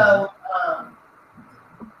 So,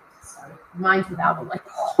 sorry, mine's without a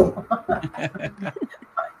label.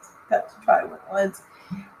 Got to try one once.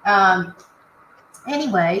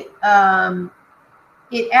 Anyway,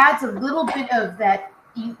 it adds a little bit of that.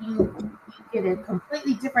 You get a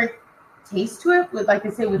completely different taste to it with, like I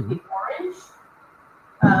say, with the orange.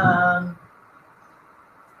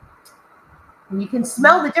 And you can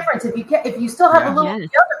smell the difference. If you still have a little of the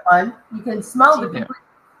other one, you can smell the difference.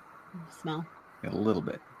 Smell. A little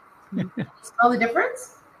bit. Smell the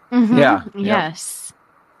difference? Yeah. Yes.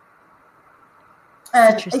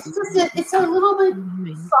 And it's a little bit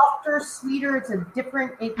softer, sweeter. It's a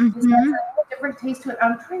different, it just has a different taste to it.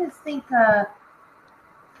 I'm trying to think.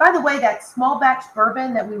 By the way, that small batch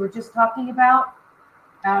bourbon that we were just talking about,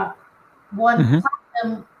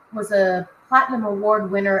 platinum was a platinum award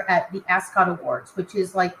winner at the Ascot Awards, which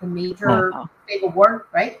is like the major big award,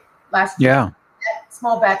 right? Last year. Yeah. That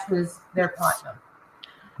small batch was their platinum.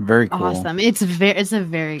 Very cool. Awesome. It's a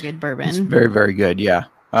very good bourbon. It's very, very good. Yeah.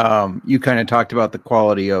 You kind of talked about the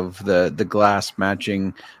quality of the glass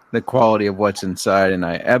matching the quality of what's inside, and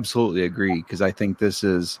I absolutely agree, because I think this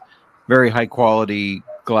is very high quality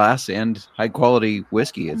glass and high quality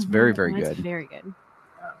whiskey. It's very, very good. It's very good.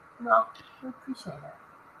 Well, I appreciate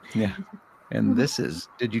it. Yeah. And this is,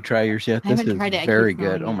 did you try yours yet? I This haven't is tried it. I very keep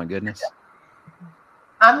good. smelling Oh it. my goodness.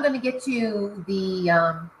 I'm going to get you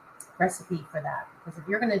the recipe for that, because if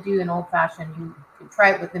you're going to do an old fashioned, you can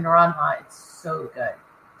try it with the Naranja. It's so good.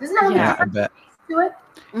 Doesn't it have Yeah, a I different bet. taste to it?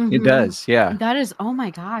 It does. Yeah. That is, oh my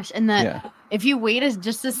gosh. And if you wait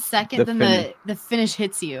just a second, then the finish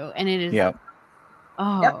hits you, and it is. Yeah.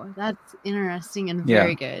 Oh, that's interesting and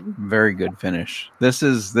very good. Very good finish. This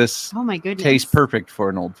Oh my goodness. tastes perfect for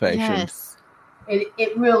an old fashioned. Yes.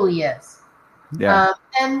 It really is. Yeah.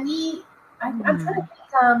 And I'm trying to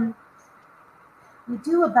think, we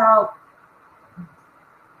do about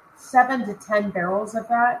 7 to 10 barrels of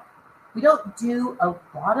that. We don't do a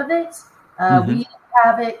lot of it. We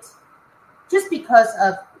have it just because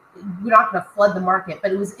of, we're not going to flood the market,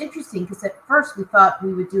 but it was interesting because at first we thought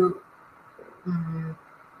we would do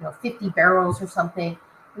 50 barrels or something.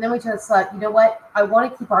 And then we just thought, you know what? I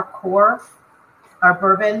want to keep our core, our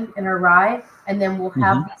bourbon and our rye, and then we'll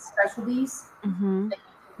have these specialties that you can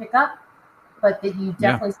pick up, but that you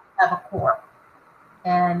definitely have a core.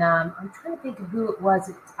 And I'm trying to think of who it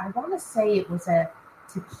was. I want to say it was a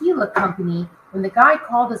tequila company. When the guy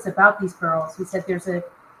called us about these barrels, he said I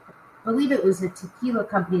believe it was a tequila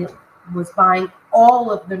company that was buying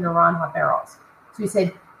all of the Naranja barrels. So he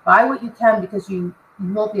said, buy what you can, because you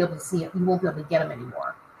won't be able to see it. You won't be able to get them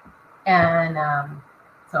anymore. And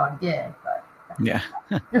so I did. But Yeah.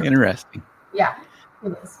 Interesting. yeah,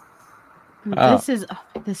 it is.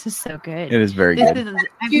 This is so good. It is very good.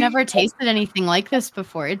 I've never tasted anything like this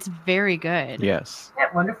before. It's very good. Yes. Isn't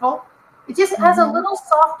that wonderful? It just has a little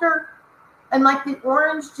softer, and like the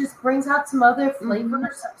orange just brings out some other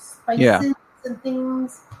flavors, some spices and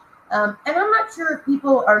things. And I'm not sure if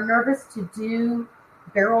people are nervous to do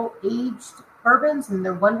barrel-aged bourbons, and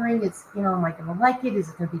they're wondering, am I going to like it? Is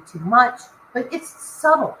it going to be too much? But it's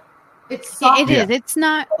subtle. It's soft. It is. It's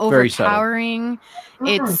not Very subtle. overpowering.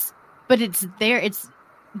 But it's there. It's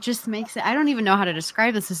just makes it. I don't even know how to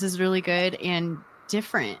describe this. This is really good and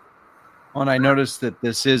different. Well, and I noticed that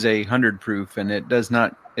this is 100 proof, and it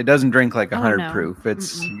doesn't drink like 100 proof.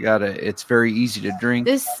 It's very easy to drink.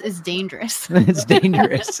 This is dangerous. It's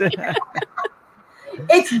dangerous.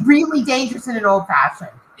 It's really dangerous in an old fashioned.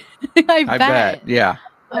 I bet. Yeah.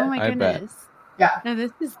 Oh my goodness. Yeah. No,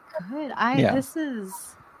 this is good. This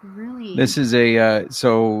is really. This is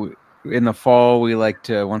so in the fall, we like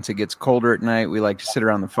to, once it gets colder at night, we like to sit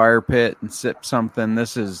around the fire pit and sip something.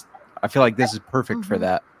 I feel like this is perfect for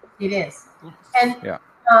that. It is. Yes. And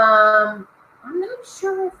I'm not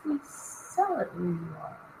sure if we sell it where you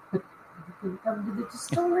are, but you can come to the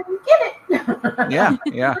distillery and get it.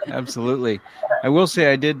 Yeah, absolutely. I will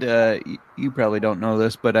say I did, you probably don't know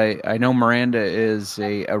this, but I know Miranda is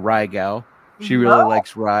a rye gal. She really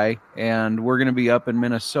likes rye, and we're going to be up in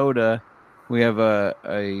Minnesota. We have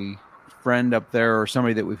a friend up there, or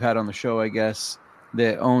somebody that we've had on the show, I guess,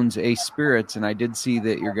 that owns Ace Spirits, and I did see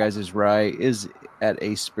that your guys' rye is at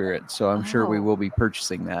Ace Spirits, so I'm sure we will be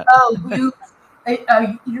purchasing that. Oh,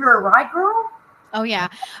 you're a rye girl? Oh yeah.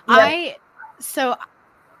 Yeah. I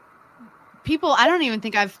don't even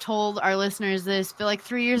think I've told our listeners this, but like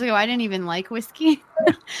 3 years ago, I didn't even like whiskey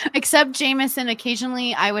except Jameson.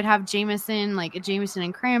 Occasionally I would have Jameson, like a Jameson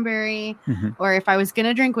and cranberry, or if I was going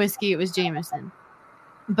to drink whiskey, it was Jameson,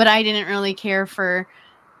 but I didn't really care for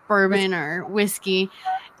bourbon or whiskey.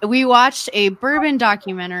 We watched a bourbon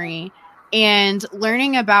documentary, and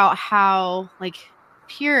learning about how like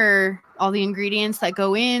pure all the ingredients that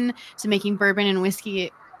go in to making bourbon and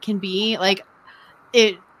whiskey can be, like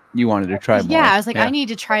it. You wanted to try more. Yeah, I was like, I need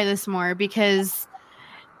to try this more, because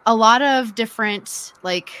a lot of different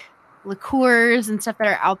like liqueurs and stuff that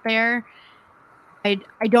are out there, I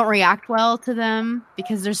don't react well to them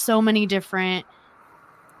because there's so many different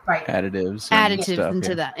additives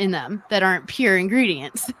in them that aren't pure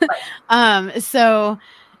ingredients. So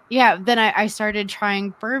yeah, then I started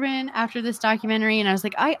trying bourbon after this documentary, and I was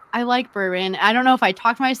like, I like bourbon. I don't know if I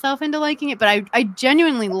talked myself into liking it, but I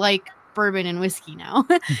genuinely like bourbon and whiskey now.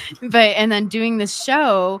 And then doing this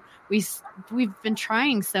show, we've been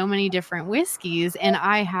trying so many different whiskeys, and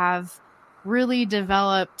I have really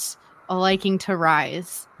developed a liking to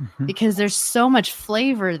ryes because there's so much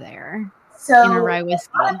flavor there in a rye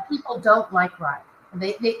whiskey. A lot of people don't like rye.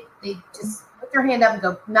 They just put their hand up and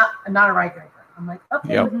go, I'm not a rye drinker. I'm like,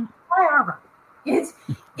 okay, try our rye. It's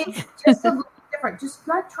just a little different. Just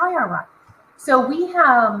got to try our rye. So we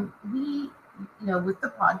with the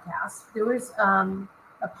podcast, there was a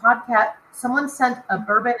podcast. Someone sent a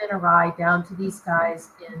bourbon and a rye down to these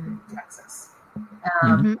guys in Texas.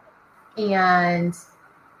 And,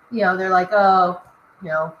 they're like, oh,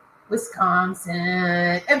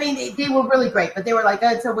 Wisconsin. I mean, they were really great, but they were like, oh,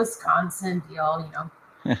 it's a Wisconsin deal,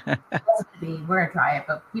 We're going to try it,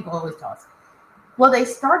 but people always tell us. Well, they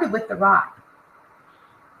started with the rye.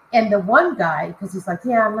 And the one guy, because he's like,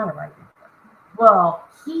 yeah, I'm not a rye drinker. Well,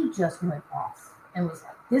 he just went off and was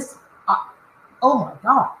like, this, oh my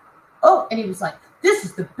God. Oh, and he was like, this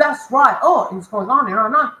is the best rye. Oh, and he's going on and on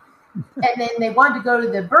and on. And then they wanted to go to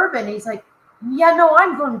the bourbon. And he's like, yeah, no,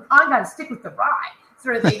 I got to stick with the rye.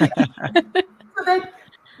 Sort of thing. So then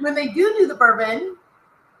when they do the bourbon,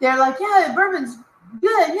 they're like, yeah, the bourbon's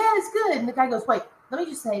good. Yeah, it's good. And the guy goes, wait, let me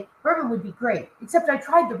just say, bourbon would be great, except I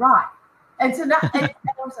tried the rye. And so now, and I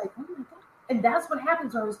was like, oh my God. And that's what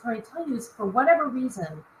happens. What I was trying to tell you is, for whatever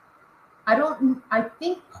reason, I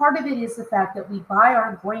think part of it is the fact that we buy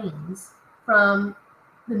our grains from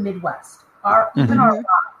the Midwest, even our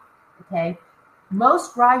rye. Okay.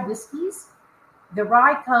 Most rye whiskeys, the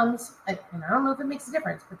rye comes, and I don't know if it makes a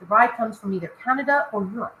difference, but the rye comes from either Canada or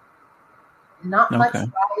Europe. Not much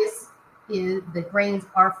rye is the grains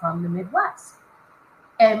are from the Midwest.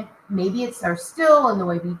 And maybe it's our still and the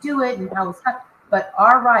way we do it and how it's cut. But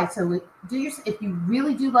our rye, so if you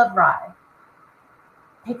really do love rye,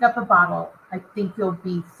 pick up a bottle. I think you'll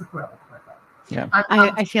be thrilled with it. Yeah,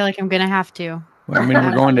 I feel like I'm gonna have to. Well, I mean,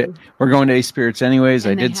 we're going to Ace Spirits anyways.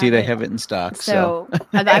 I did see they have it in stock. So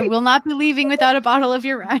I will not be leaving without a bottle of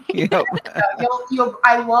your rye. Yep.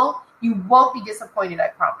 You won't be disappointed. I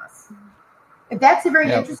promise. And that's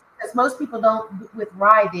very interesting, because most people don't with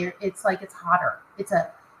rye. It's like it's hotter. It's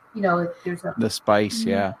there's the spice.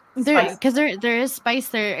 Yeah. Because there is spice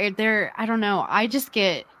there. I don't know.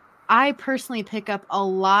 I personally pick up a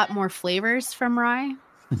lot more flavors from rye,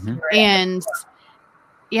 and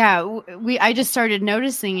I just started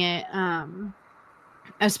noticing it,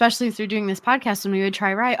 especially through doing this podcast when we would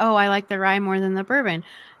try rye. Oh, I like the rye more than the bourbon,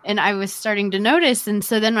 and I was starting to notice, and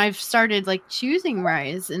so then I've started like choosing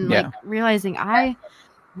ryes and like realizing I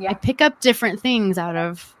pick up different things out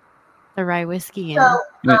of the rye whiskey. So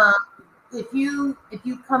if you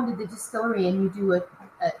come to the distillery and you do a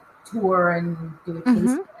tour and do a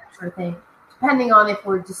tasting, that sort of thing, depending on if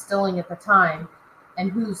we're distilling at the time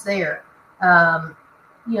and who's there,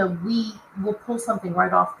 we will pull something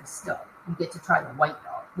right off the still. You get to try the White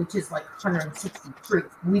Dog, which is like 160 proof.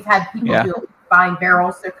 We've had people buying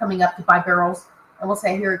barrels. They're coming up to buy barrels, and we'll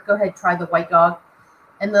say, here, go ahead, try the White Dog.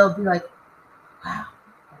 And they'll be like, wow,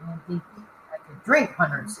 I don't think I could drink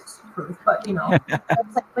 160 proof, but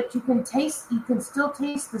but you can still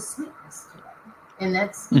taste the sweetness to it. And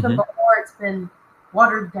that's even before it's been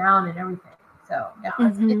watered down and everything. So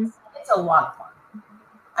it's a lot of fun.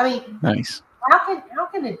 I mean, nice. How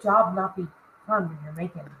can a job not be fun when you're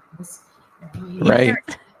making whiskey? Right.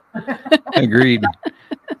 Agreed.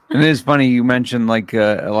 And it's funny you mentioned like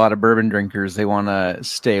a lot of bourbon drinkers, they want to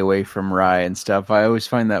stay away from rye and stuff. I always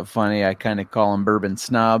find that funny. I kind of call them bourbon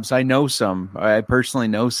snobs. I know some. I personally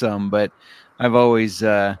know some, but I've always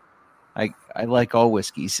I like all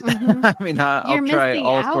whiskeys. I mean, I'll try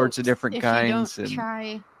all sorts of different kinds. You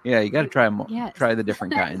got to try them. Yes. Try the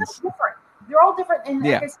different kinds. They're all different. And we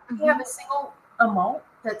have a single malt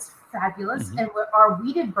that's fabulous, and our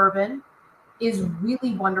wheated bourbon is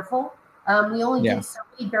really wonderful. We only did so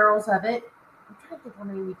many barrels of it. I'm trying to think how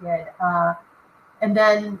many we did. And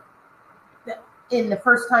then in the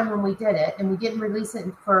first time when we did it, and we didn't release it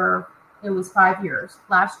it was 5 years.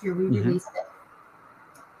 Last year we released it.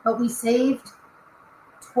 But we saved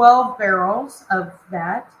 12 barrels of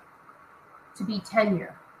that to be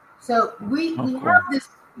 10-year. So we have this,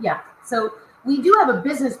 So we do have a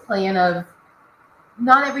business plan of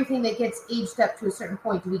not everything that gets aged up to a certain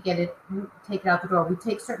point do we take it out the door. We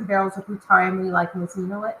take certain barrels if we try them, we like them, we say, you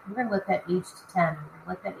know what, we're going to let that age to 10,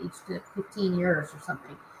 let that age to 15 years or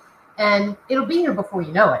something. And it'll be here before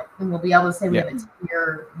you know it. And we'll be able to say we have a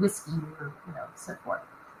 10-year whiskey or, so forth.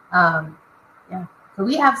 So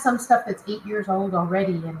we have some stuff that's 8 years old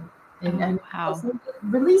already, and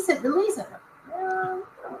release it.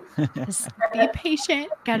 Just be patient.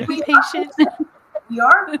 Gotta be patient. We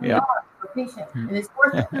are. We're patient, and it's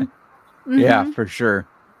worth it. Yeah, for sure.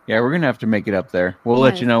 Yeah, we're gonna have to make it up there. We'll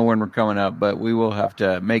let you know when we're coming up, but we will have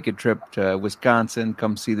to make a trip to Wisconsin,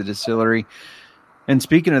 come see the distillery. And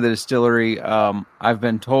speaking of the distillery, I've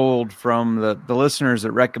been told from the listeners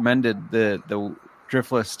that recommended the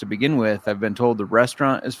Driftless to begin with, I've been told the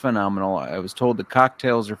restaurant is phenomenal. I was told the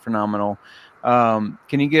cocktails are phenomenal. Can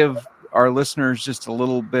you give our listeners just a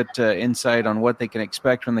little bit insight on what they can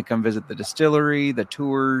expect when they come visit the distillery, the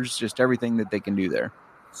tours, just everything that they can do there?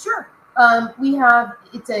 Sure.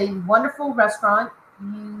 It's a wonderful restaurant.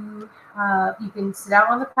 You can sit out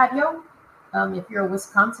on the patio. If you're a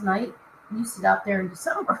Wisconsinite, you sit out there in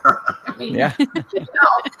December. I mean, yeah.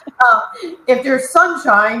 If there's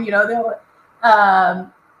sunshine,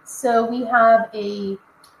 so we have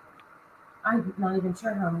I'm not even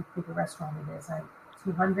sure how big a restaurant it is.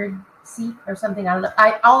 200 seat or something. I don't know.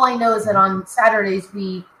 All I know is that on Saturdays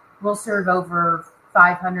we will serve over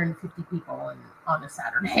 550 people on a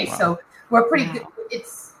Saturday. Wow. So we're pretty good.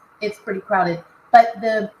 It's pretty crowded. But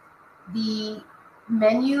the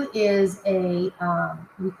menu is we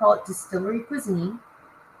call it distillery cuisine.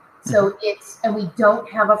 So and we don't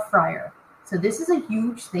have a fryer. So this is a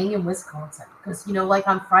huge thing in Wisconsin because, like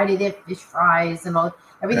on Friday they have fish fries and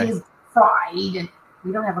everything is fried, and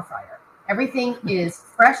we don't have a fryer. Everything is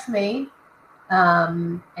fresh made.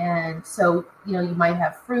 And so, you might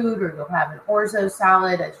have fruit or you'll have an orzo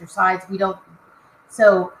salad as your sides. We don't.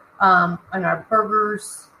 So, on our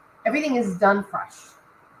burgers, everything is done fresh.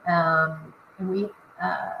 And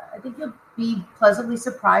I think you'll be pleasantly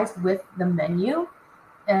surprised with the menu.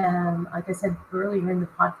 And like I said earlier in the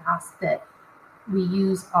podcast, that we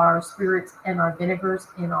use our spirits and our vinegars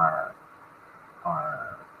in our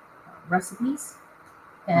recipes.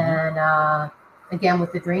 And again,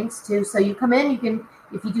 with the drinks too. So you come in,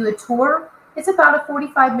 if you do a tour, it's about a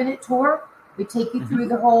 45-minute tour. We take you through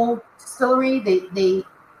the whole distillery. They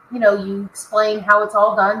you explain how it's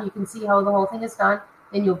all done. You can see how the whole thing is done.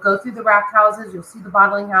 Then you'll go through the rack houses. You'll see the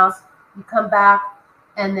bottling house. You come back,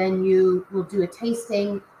 and then you will do a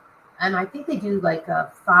tasting. And I think they do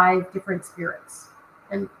 5 different spirits.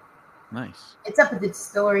 And nice. It's up at the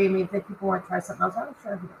distillery. I mean, if people want to try something else, I'm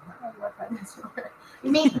sure I want to try this. We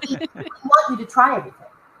want you to try everything.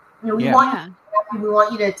 We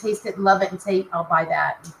want you to taste it, love it, and say, "I'll buy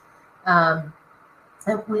that." And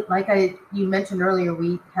you mentioned earlier,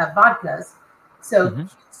 we have vodkas. So,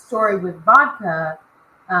 story with vodka,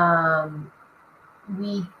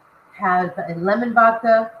 we have a lemon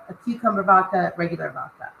vodka, a cucumber vodka, regular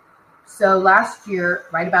vodka. So last year,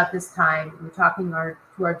 right about this time, we were talking to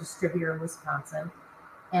our distributor in Wisconsin,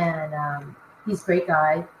 and he's a great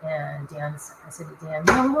guy. And I said to Dan,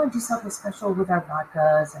 we want to do something special with our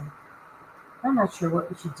vodkas, and I'm not sure what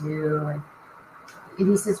we should do. And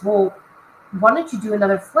he says, well, why don't you do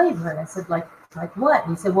another flavor? And I said, like what?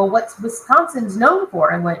 And he said, well, what's Wisconsin's known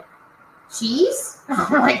for? I went, cheese?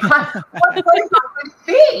 I'm like, what flavor would it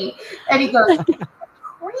be? And he goes,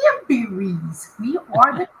 cranberries. We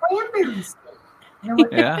are the cranberry state. And I'm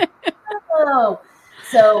like, oh.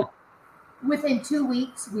 So within 2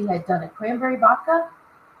 weeks, we had done a cranberry vodka,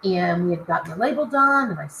 and we had gotten the label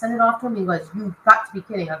done, and I sent it off to him. He goes, you've got to be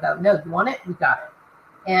kidding. I go, no, you want it? We got it.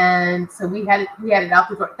 And so we had it out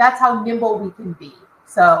the door. That's how nimble we can be.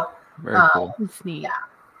 So very cool. That's neat. Yeah.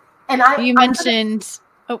 And you mentioned.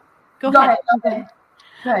 Go ahead.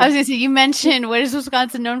 I was gonna say, you mentioned what is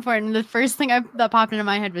Wisconsin known for, and the first thing that popped into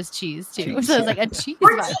my head was cheese too. So it was like a cheese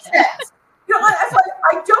vodka. That's why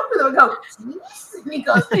I joked with him. I go, cheese? And he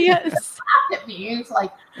goes, yes. At me. And he's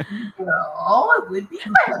like, no, it would be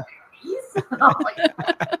cranberries. And I'm like,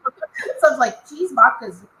 so it's like cheese vodka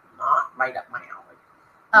is not right up my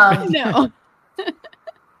alley. No.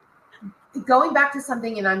 Going back to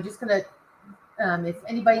something, and I'm just gonna. If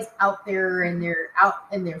anybody's out there and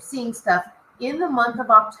they're seeing stuff, in the month of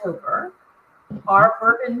October, our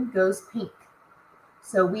bourbon goes pink.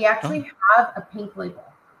 So we actually have a pink label.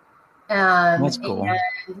 That's cool.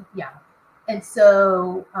 And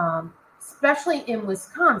so, especially in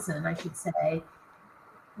Wisconsin, I should say,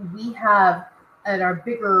 we have at our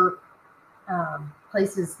bigger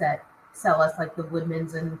places that sell us, like the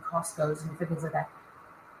Woodman's and Costco's and things like that,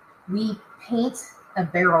 we paint a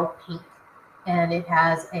barrel pink. And it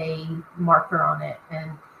has a marker on it,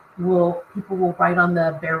 and people will write on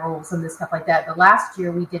the barrels and this stuff like that. The last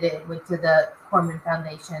year we did it, went to the Corman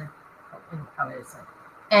Foundation,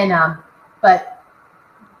 and but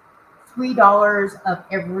 $3 of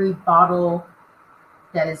every bottle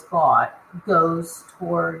that is bought goes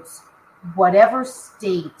towards whatever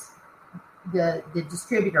state the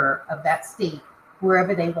distributor of that state,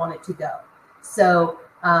 wherever they want it to go. So.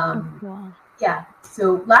 Yeah.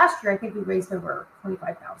 So last year, I think we raised over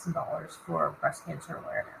 $25,000 for breast cancer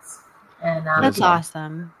awareness, and that's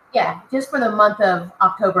awesome. Yeah, just for the month of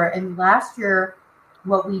October. And last year,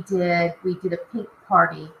 what we did a pink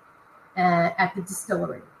party at the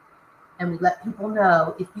distillery, and we let people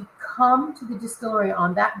know, if you come to the distillery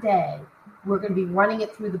on that day, we're going to be running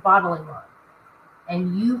it through the bottling line,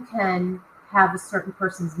 and you can have a certain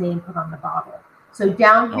person's name put on the bottle. So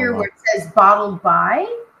down here wow. where it says bottled by,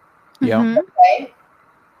 Yeah. okay,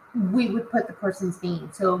 we would put the person's name.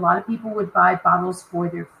 So a lot of people would buy bottles for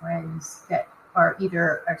their friends that are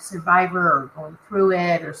either a survivor or going through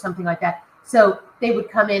it or something like that. So they would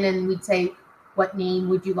come in and we'd say, what name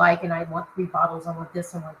would you like? And I want 3 bottles. I want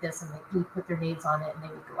this. I want this. And we put their names on it and they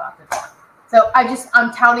would go out the door. So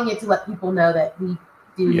I'm touting it to let people know that we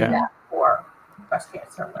do that for breast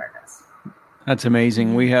cancer awareness. That's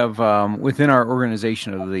amazing. We have within our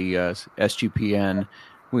organization of the SGPN,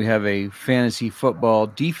 we have a fantasy football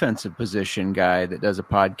defensive position guy that does a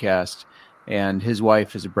podcast, and his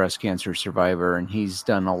wife is a breast cancer survivor, and he's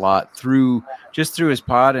done a lot through his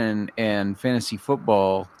pod and fantasy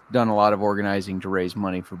football, done a lot of organizing to raise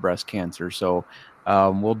money for breast cancer. So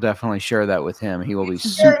we'll definitely share that with him. He will be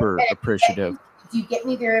super appreciative. If you get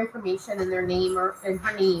me their information and their name and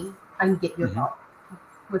her name, I can get your bottle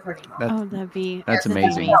with her name on it. That's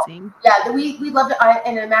amazing. Yeah, we love it.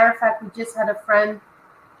 And as a matter of fact, we just had a friend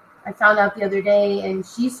I found out the other day, and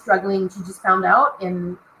she's struggling. She just found out,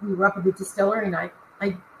 and we were up at the Distillery, and I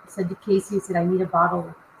said to Casey, I said, I need a bottle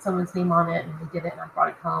with someone's name on it, and we did it, and I brought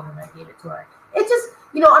it home, and I gave it to her. It just,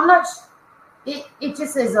 I'm not... It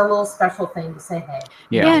just is a little special thing to say, hey.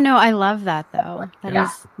 Yeah, no, I love that though.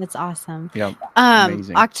 That's awesome. Yep.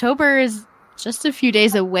 Amazing. October is just a few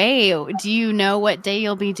days away. Do you know what day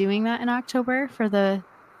you'll be doing that in October for the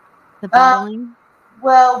bottling?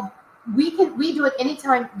 Well, we do it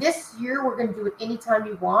anytime. This year we're going to do it anytime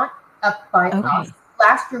you want up by us.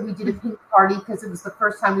 Last year we did a pink party because it was the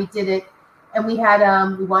first time we did it, and we had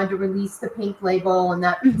we wanted to release the pink label and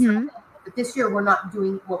that. But this year we're not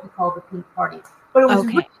doing what we call the pink party. But it was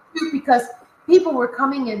really cute because people were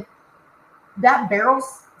coming in. That barrel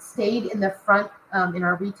stayed in the front in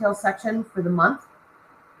our retail section for the month.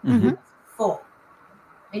 Full.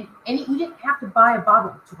 And you didn't have to buy a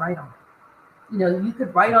bottle to write on it. You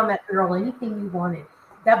could write on that barrel anything you wanted.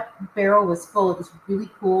 That barrel was full. It was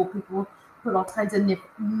really cool. People put all kinds of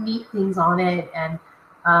neat things on it. And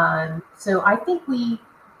so I think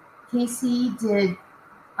Casey did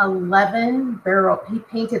 11 barrel. He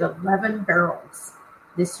painted 11 barrels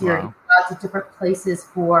this year. Wow. Lots of different places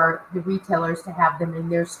for the retailers to have them in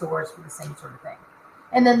their stores for the same sort of thing.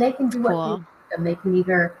 And then they can do what they do with them. They can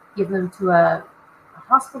either give them to a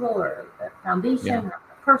hospital or a foundation or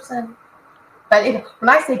a person. But when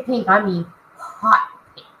I say pink, I mean hot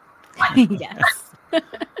pink. Yes.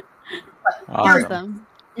 Awesome.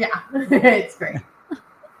 Yeah, it's great.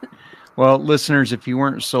 Well, listeners, if you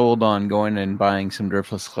weren't sold on going and buying some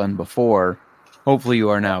Driftless Glen before, hopefully you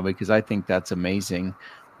are now, because I think that's amazing.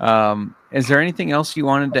 Is there anything else you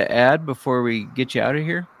wanted to add before we get you out of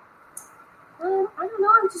here? I don't know.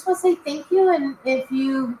 I just want to say thank you. And if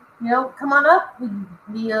you come on up,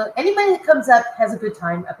 anybody that comes up has a good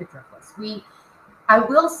time up at Driftless. I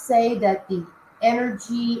will say that the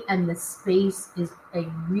energy and the space is a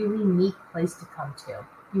really neat place to come to.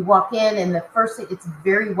 You walk in, and the first thing, it's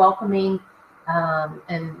very welcoming,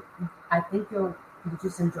 and I think you'll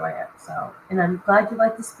just enjoy it. So, and I'm glad you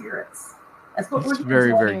like the spirits. That's what we're doing.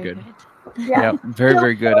 Very, very good. Yeah, very,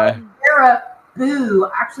 very good. Boo!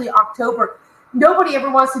 Actually, October. Nobody ever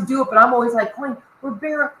wants to do it, but I'm always like, we're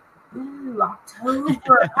Barra Boo October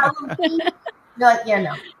Halloween. They're like, yeah,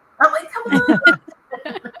 no. I'm like, come on.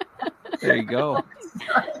 There you go.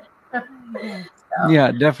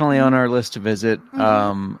 Yeah, definitely on our list to visit.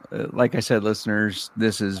 Like I said, listeners,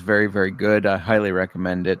 this is very, very good. I highly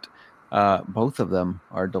recommend it. Both of them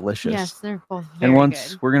are delicious. Yes, they're both very And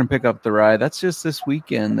once good. we're going to pick up the rye, that's just this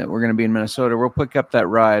weekend that we're going to be in Minnesota. We'll pick up that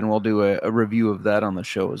rye and we'll do a review of that on the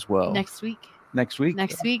show as well. Next week. Next week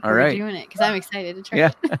All right. Doing it because I'm excited to try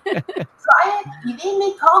it. Try it. You need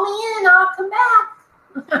me, call me in. I'll come back.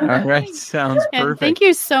 All right. Sounds And perfect. thank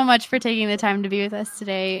you so much for taking the time to be with us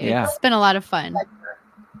today. Yeah. It's been a lot of fun.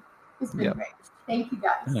 It's been great. Thank you,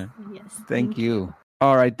 guys. Yes. Thank you.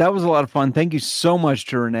 All right. That was a lot of fun. Thank you so much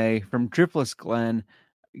to Renee from Driftless Glen.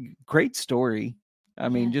 Great story. I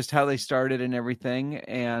mean, just how they started and everything,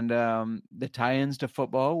 and the tie-ins to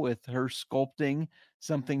football with her sculpting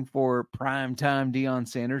something for primetime Deion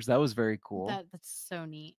Sanders. That was very cool. That's so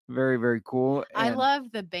neat. Very, very cool. I And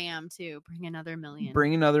love the BAM too. Bring another million.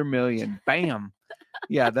 Bring another million. Bam.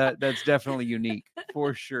 Yeah, that's definitely unique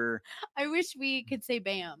for sure. I wish we could say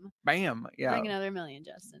BAM. Bam. Yeah. Bring another million,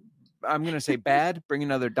 Justin. I'm going to say bad. Bring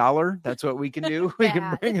another $1. That's what we can do. We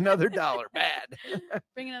can bring another $1. Bad.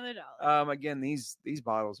 Bring another $1. Again, these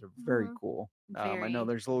bottles are very cool. I know Very.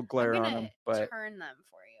 there's a little glare I'm on gonna them, but turn them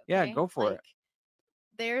for you. yeah, Okay? go for it.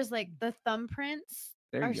 There's like the thumbprints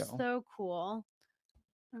There are you go. so cool.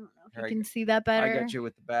 I don't know if Here, you can see that better. I got you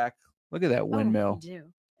with the back. Look at that windmill. You do.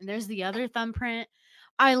 And there's the other thumbprint.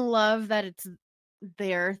 I love that it's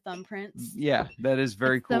their thumbprints. Yeah, that is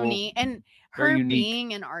very It's cool. so neat. And Very her unique.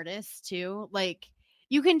 being an artist too, like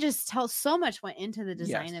you can just tell so much went into the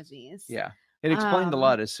design of these. Yeah. It explained a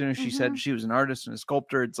lot. As soon as she said she was an artist and a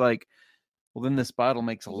sculptor, it's like, well, then this bottle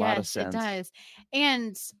makes a lot of sense. It does.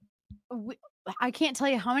 And I can't tell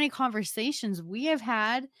you how many conversations we have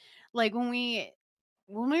had, like when we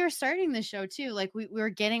were starting the show too, like we were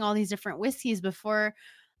getting all these different whiskeys before,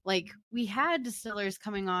 like we had distillers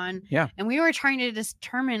coming on, and we were trying to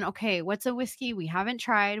determine, okay, what's a whiskey we haven't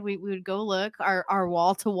tried. We would go look our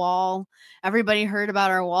wall to wall. Everybody heard about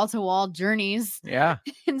our wall to wall journeys,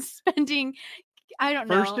 and spending, I don't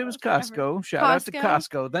know. First it was Costco. Shout out to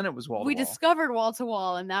Costco. Then it was wall to wall. We discovered wall to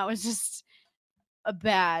wall, and that was just a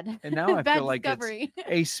bad. And now I feel like discovery. it's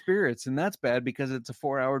Ace Spirits, and that's bad because it's a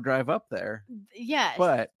 4-hour drive up there. Yes,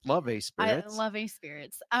 but love Ace Spirits. I love Ace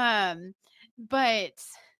Spirits.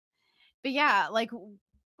 But yeah, like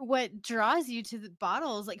what draws you to the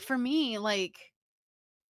bottles, like for me, like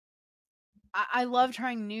I love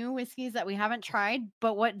trying new whiskeys that we haven't tried,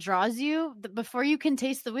 but what draws you before you can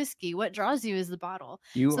taste the whiskey, what draws you is the bottle.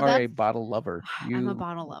 You are a bottle lover. I'm a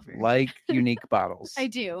bottle lover. Like unique bottles. I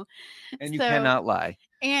do. And you cannot lie.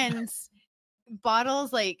 And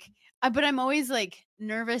bottles, like, but I'm always like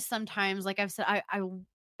nervous sometimes. Like I've said, am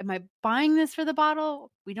I buying this for the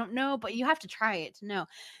bottle? We don't know, but you have to try it to know.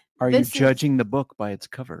 Are you judging the book by its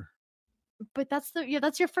cover? But that's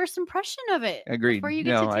your first impression of it. Agreed. Before you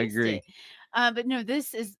get to taste I agree. it. But no,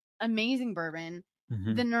 this is amazing bourbon.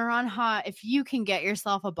 Mm-hmm. The Naranja, if you can get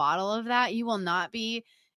yourself a bottle of that, you will not be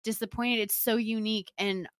disappointed. It's so unique.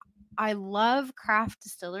 And I love craft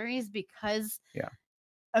distilleries because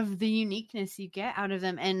of the uniqueness you get out of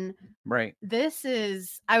them. And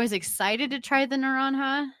I was excited to try the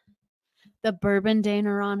Naranja, the Bourbon de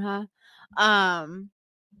Naranja.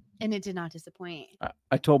 And it did not disappoint.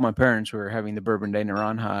 I told my parents we were having the Bourbon de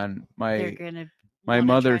Naranja, and my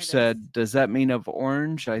mother said, "Does that mean of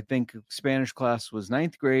orange?" I think Spanish class was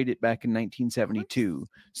 9th grade back in 1972.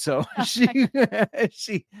 So she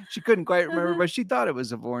couldn't quite remember, but she thought it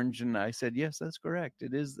was of orange, and I said, "Yes, that's correct.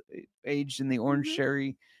 It is aged in the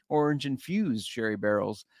orange infused sherry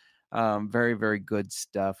barrels. Very, very good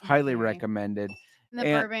stuff. Highly recommended." And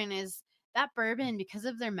bourbon is. That bourbon, because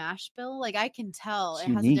of their mash bill, like I can tell it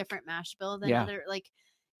has a different mash bill than other, like,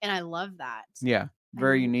 and I love that. Yeah,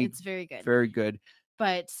 very unique. It's very good. Very good.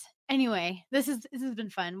 But anyway, this has been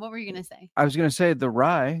fun. What were you gonna say? I was gonna say the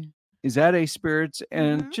rye is at Ace Spirits,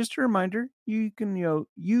 and just a reminder, you can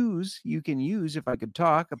use if I could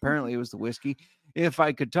talk. Apparently, it was the whiskey. If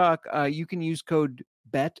I could talk, you can use code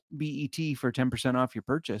BET for 10% off your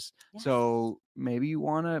purchase. Yes. So maybe you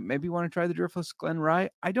wanna try the Driftless Glen Rye.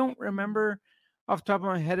 I don't remember off the top of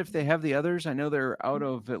my head if they have the others. I know they're out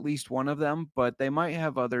of at least one of them, but they might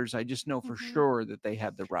have others. I just know for sure that they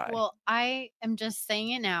have the rye. Well, I am just saying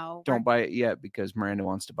it now. Don't buy it yet because Miranda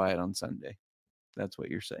wants to buy it on Sunday. That's what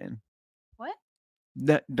you're saying. What?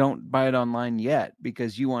 That don't buy it online yet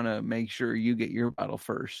because you want to make sure you get your bottle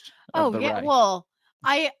first. Rye. Well,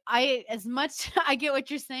 I as much I get what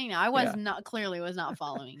you're saying now. I was not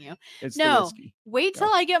following you. It's the whiskey. Wait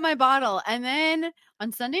till I get my bottle, and then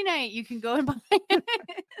on Sunday night you can go and buy it.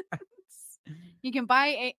 You can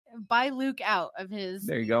buy Luke out of his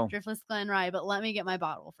Driftless Glen Rye, but let me get my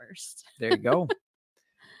bottle first. There you go.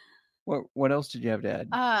 What else did you have to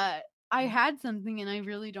add? I had something and I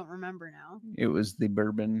really don't remember now. It was the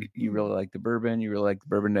bourbon. You really like the bourbon. You really like the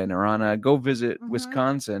Bourbon de Naranja. Go visit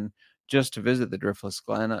Wisconsin just to visit the Driftless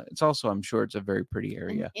Glen. It's also, I'm sure it's a very pretty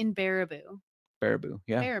area. In Baraboo. Baraboo,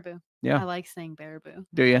 yeah. Baraboo. Yeah. I like saying Baraboo.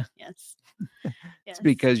 Do you? Yes. It's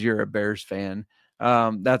because you're a Bears fan.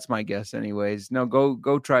 That's my guess anyways. No,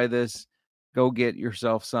 go try this. Go get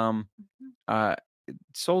yourself some.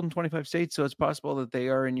 It's sold in 25 states, so it's possible that they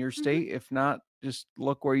are in your state. If not, just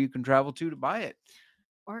look where you can travel to buy it.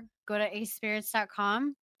 Or go to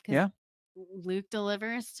acespirits.com. Yeah. Luke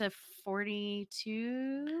delivers to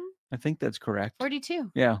 42. I think that's correct.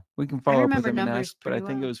 42. Yeah. We can follow up with him and ask, but I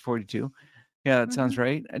think it was 42. Yeah, that sounds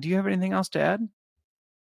right. Do you have anything else to add?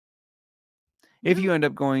 If you end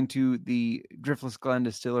up going to the Driftless Glen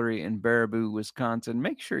Distillery in Baraboo, Wisconsin,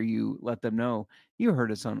 make sure you let them know you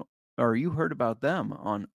heard about them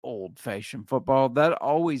on Old Fashioned Football. That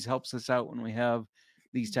always helps us out when we have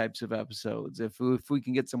these types of episodes. If we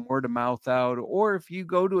can get some word of mouth out, or if you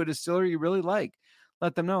go to a distillery you really like,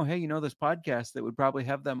 let them know, hey, this podcast that would probably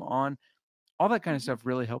have them on. All that kind of stuff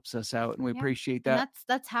really helps us out, and we appreciate that. And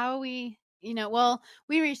that's how we,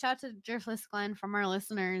 we reached out to Driftless Glen from our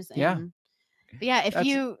listeners. And But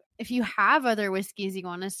yeah, if you have other whiskeys you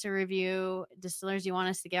want us to review, distillers you want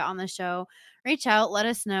us to get on the show, reach out, let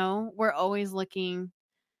us know. We're always looking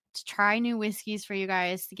to try new whiskeys for you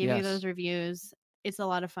guys, to give you those reviews. It's a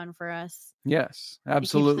lot of fun for us. Yes,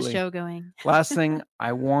 absolutely. It keeps the show going. Last thing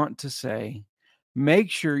I want to say,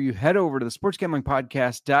 make sure you head over to the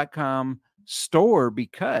sportsgamblingpodcast.com store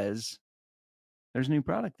because there's a new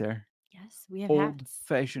product there. Yes, we have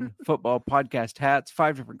Old-fashioned football podcast hats,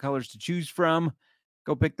 5 different colors to choose from.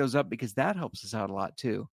 Go pick those up because that helps us out a lot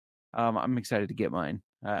too. I'm excited to get mine.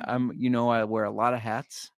 I wear a lot of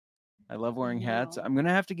hats. I love wearing hats. I'm going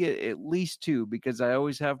to have to get at least 2 because I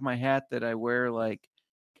always have my hat that I wear like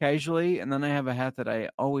casually. And then I have a hat that I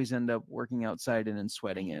always end up working outside in and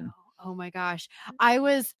sweating in. Oh my gosh.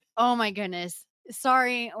 Oh my goodness.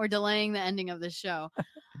 Sorry, we're delaying the ending of the show.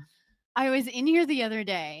 I was in here the other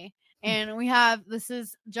day and this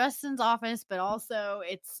is Justin's office, but also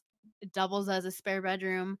it doubles as a spare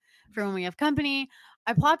bedroom for when we have company.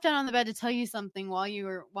 I plopped down on the bed to tell you something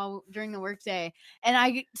while during the workday, and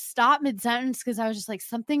I stopped mid-sentence because I was just like,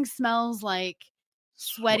 something smells like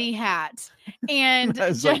sweaty hat. And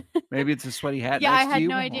like, maybe it's a sweaty hat. Yeah, I had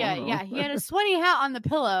no idea. Yeah, he had a sweaty hat on the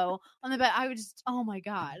pillow on the bed. I was just, oh my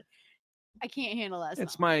God. I can't handle that.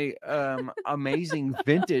 It's my amazing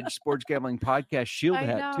vintage sports gambling podcast shield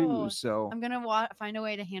hat too. So I'm gonna find a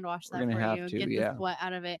way to hand wash that for you. Get the sweat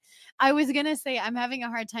out of it. I was gonna say I'm having a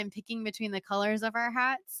hard time picking between the colors of our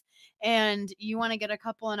hats, and you want to get a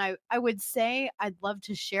couple. And I would say I'd love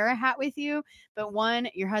to share a hat with you, but 1,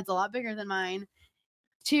 your head's a lot bigger than mine.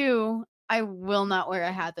 2, I will not wear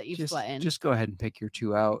a hat that you've sweat in. Just go ahead and pick your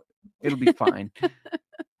 2 out. It'll be fine.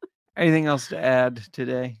 Anything else to add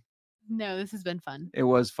today? No, this has been fun. It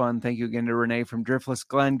was fun. Thank you again to Renee from Driftless.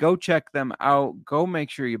 Glen, go check them out. Go make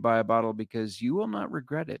sure you buy a bottle because you will not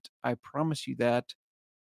regret it. I promise you that.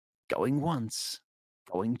 Going once,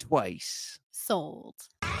 going twice. Sold.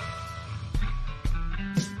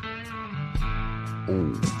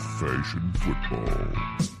 Old-fashioned football.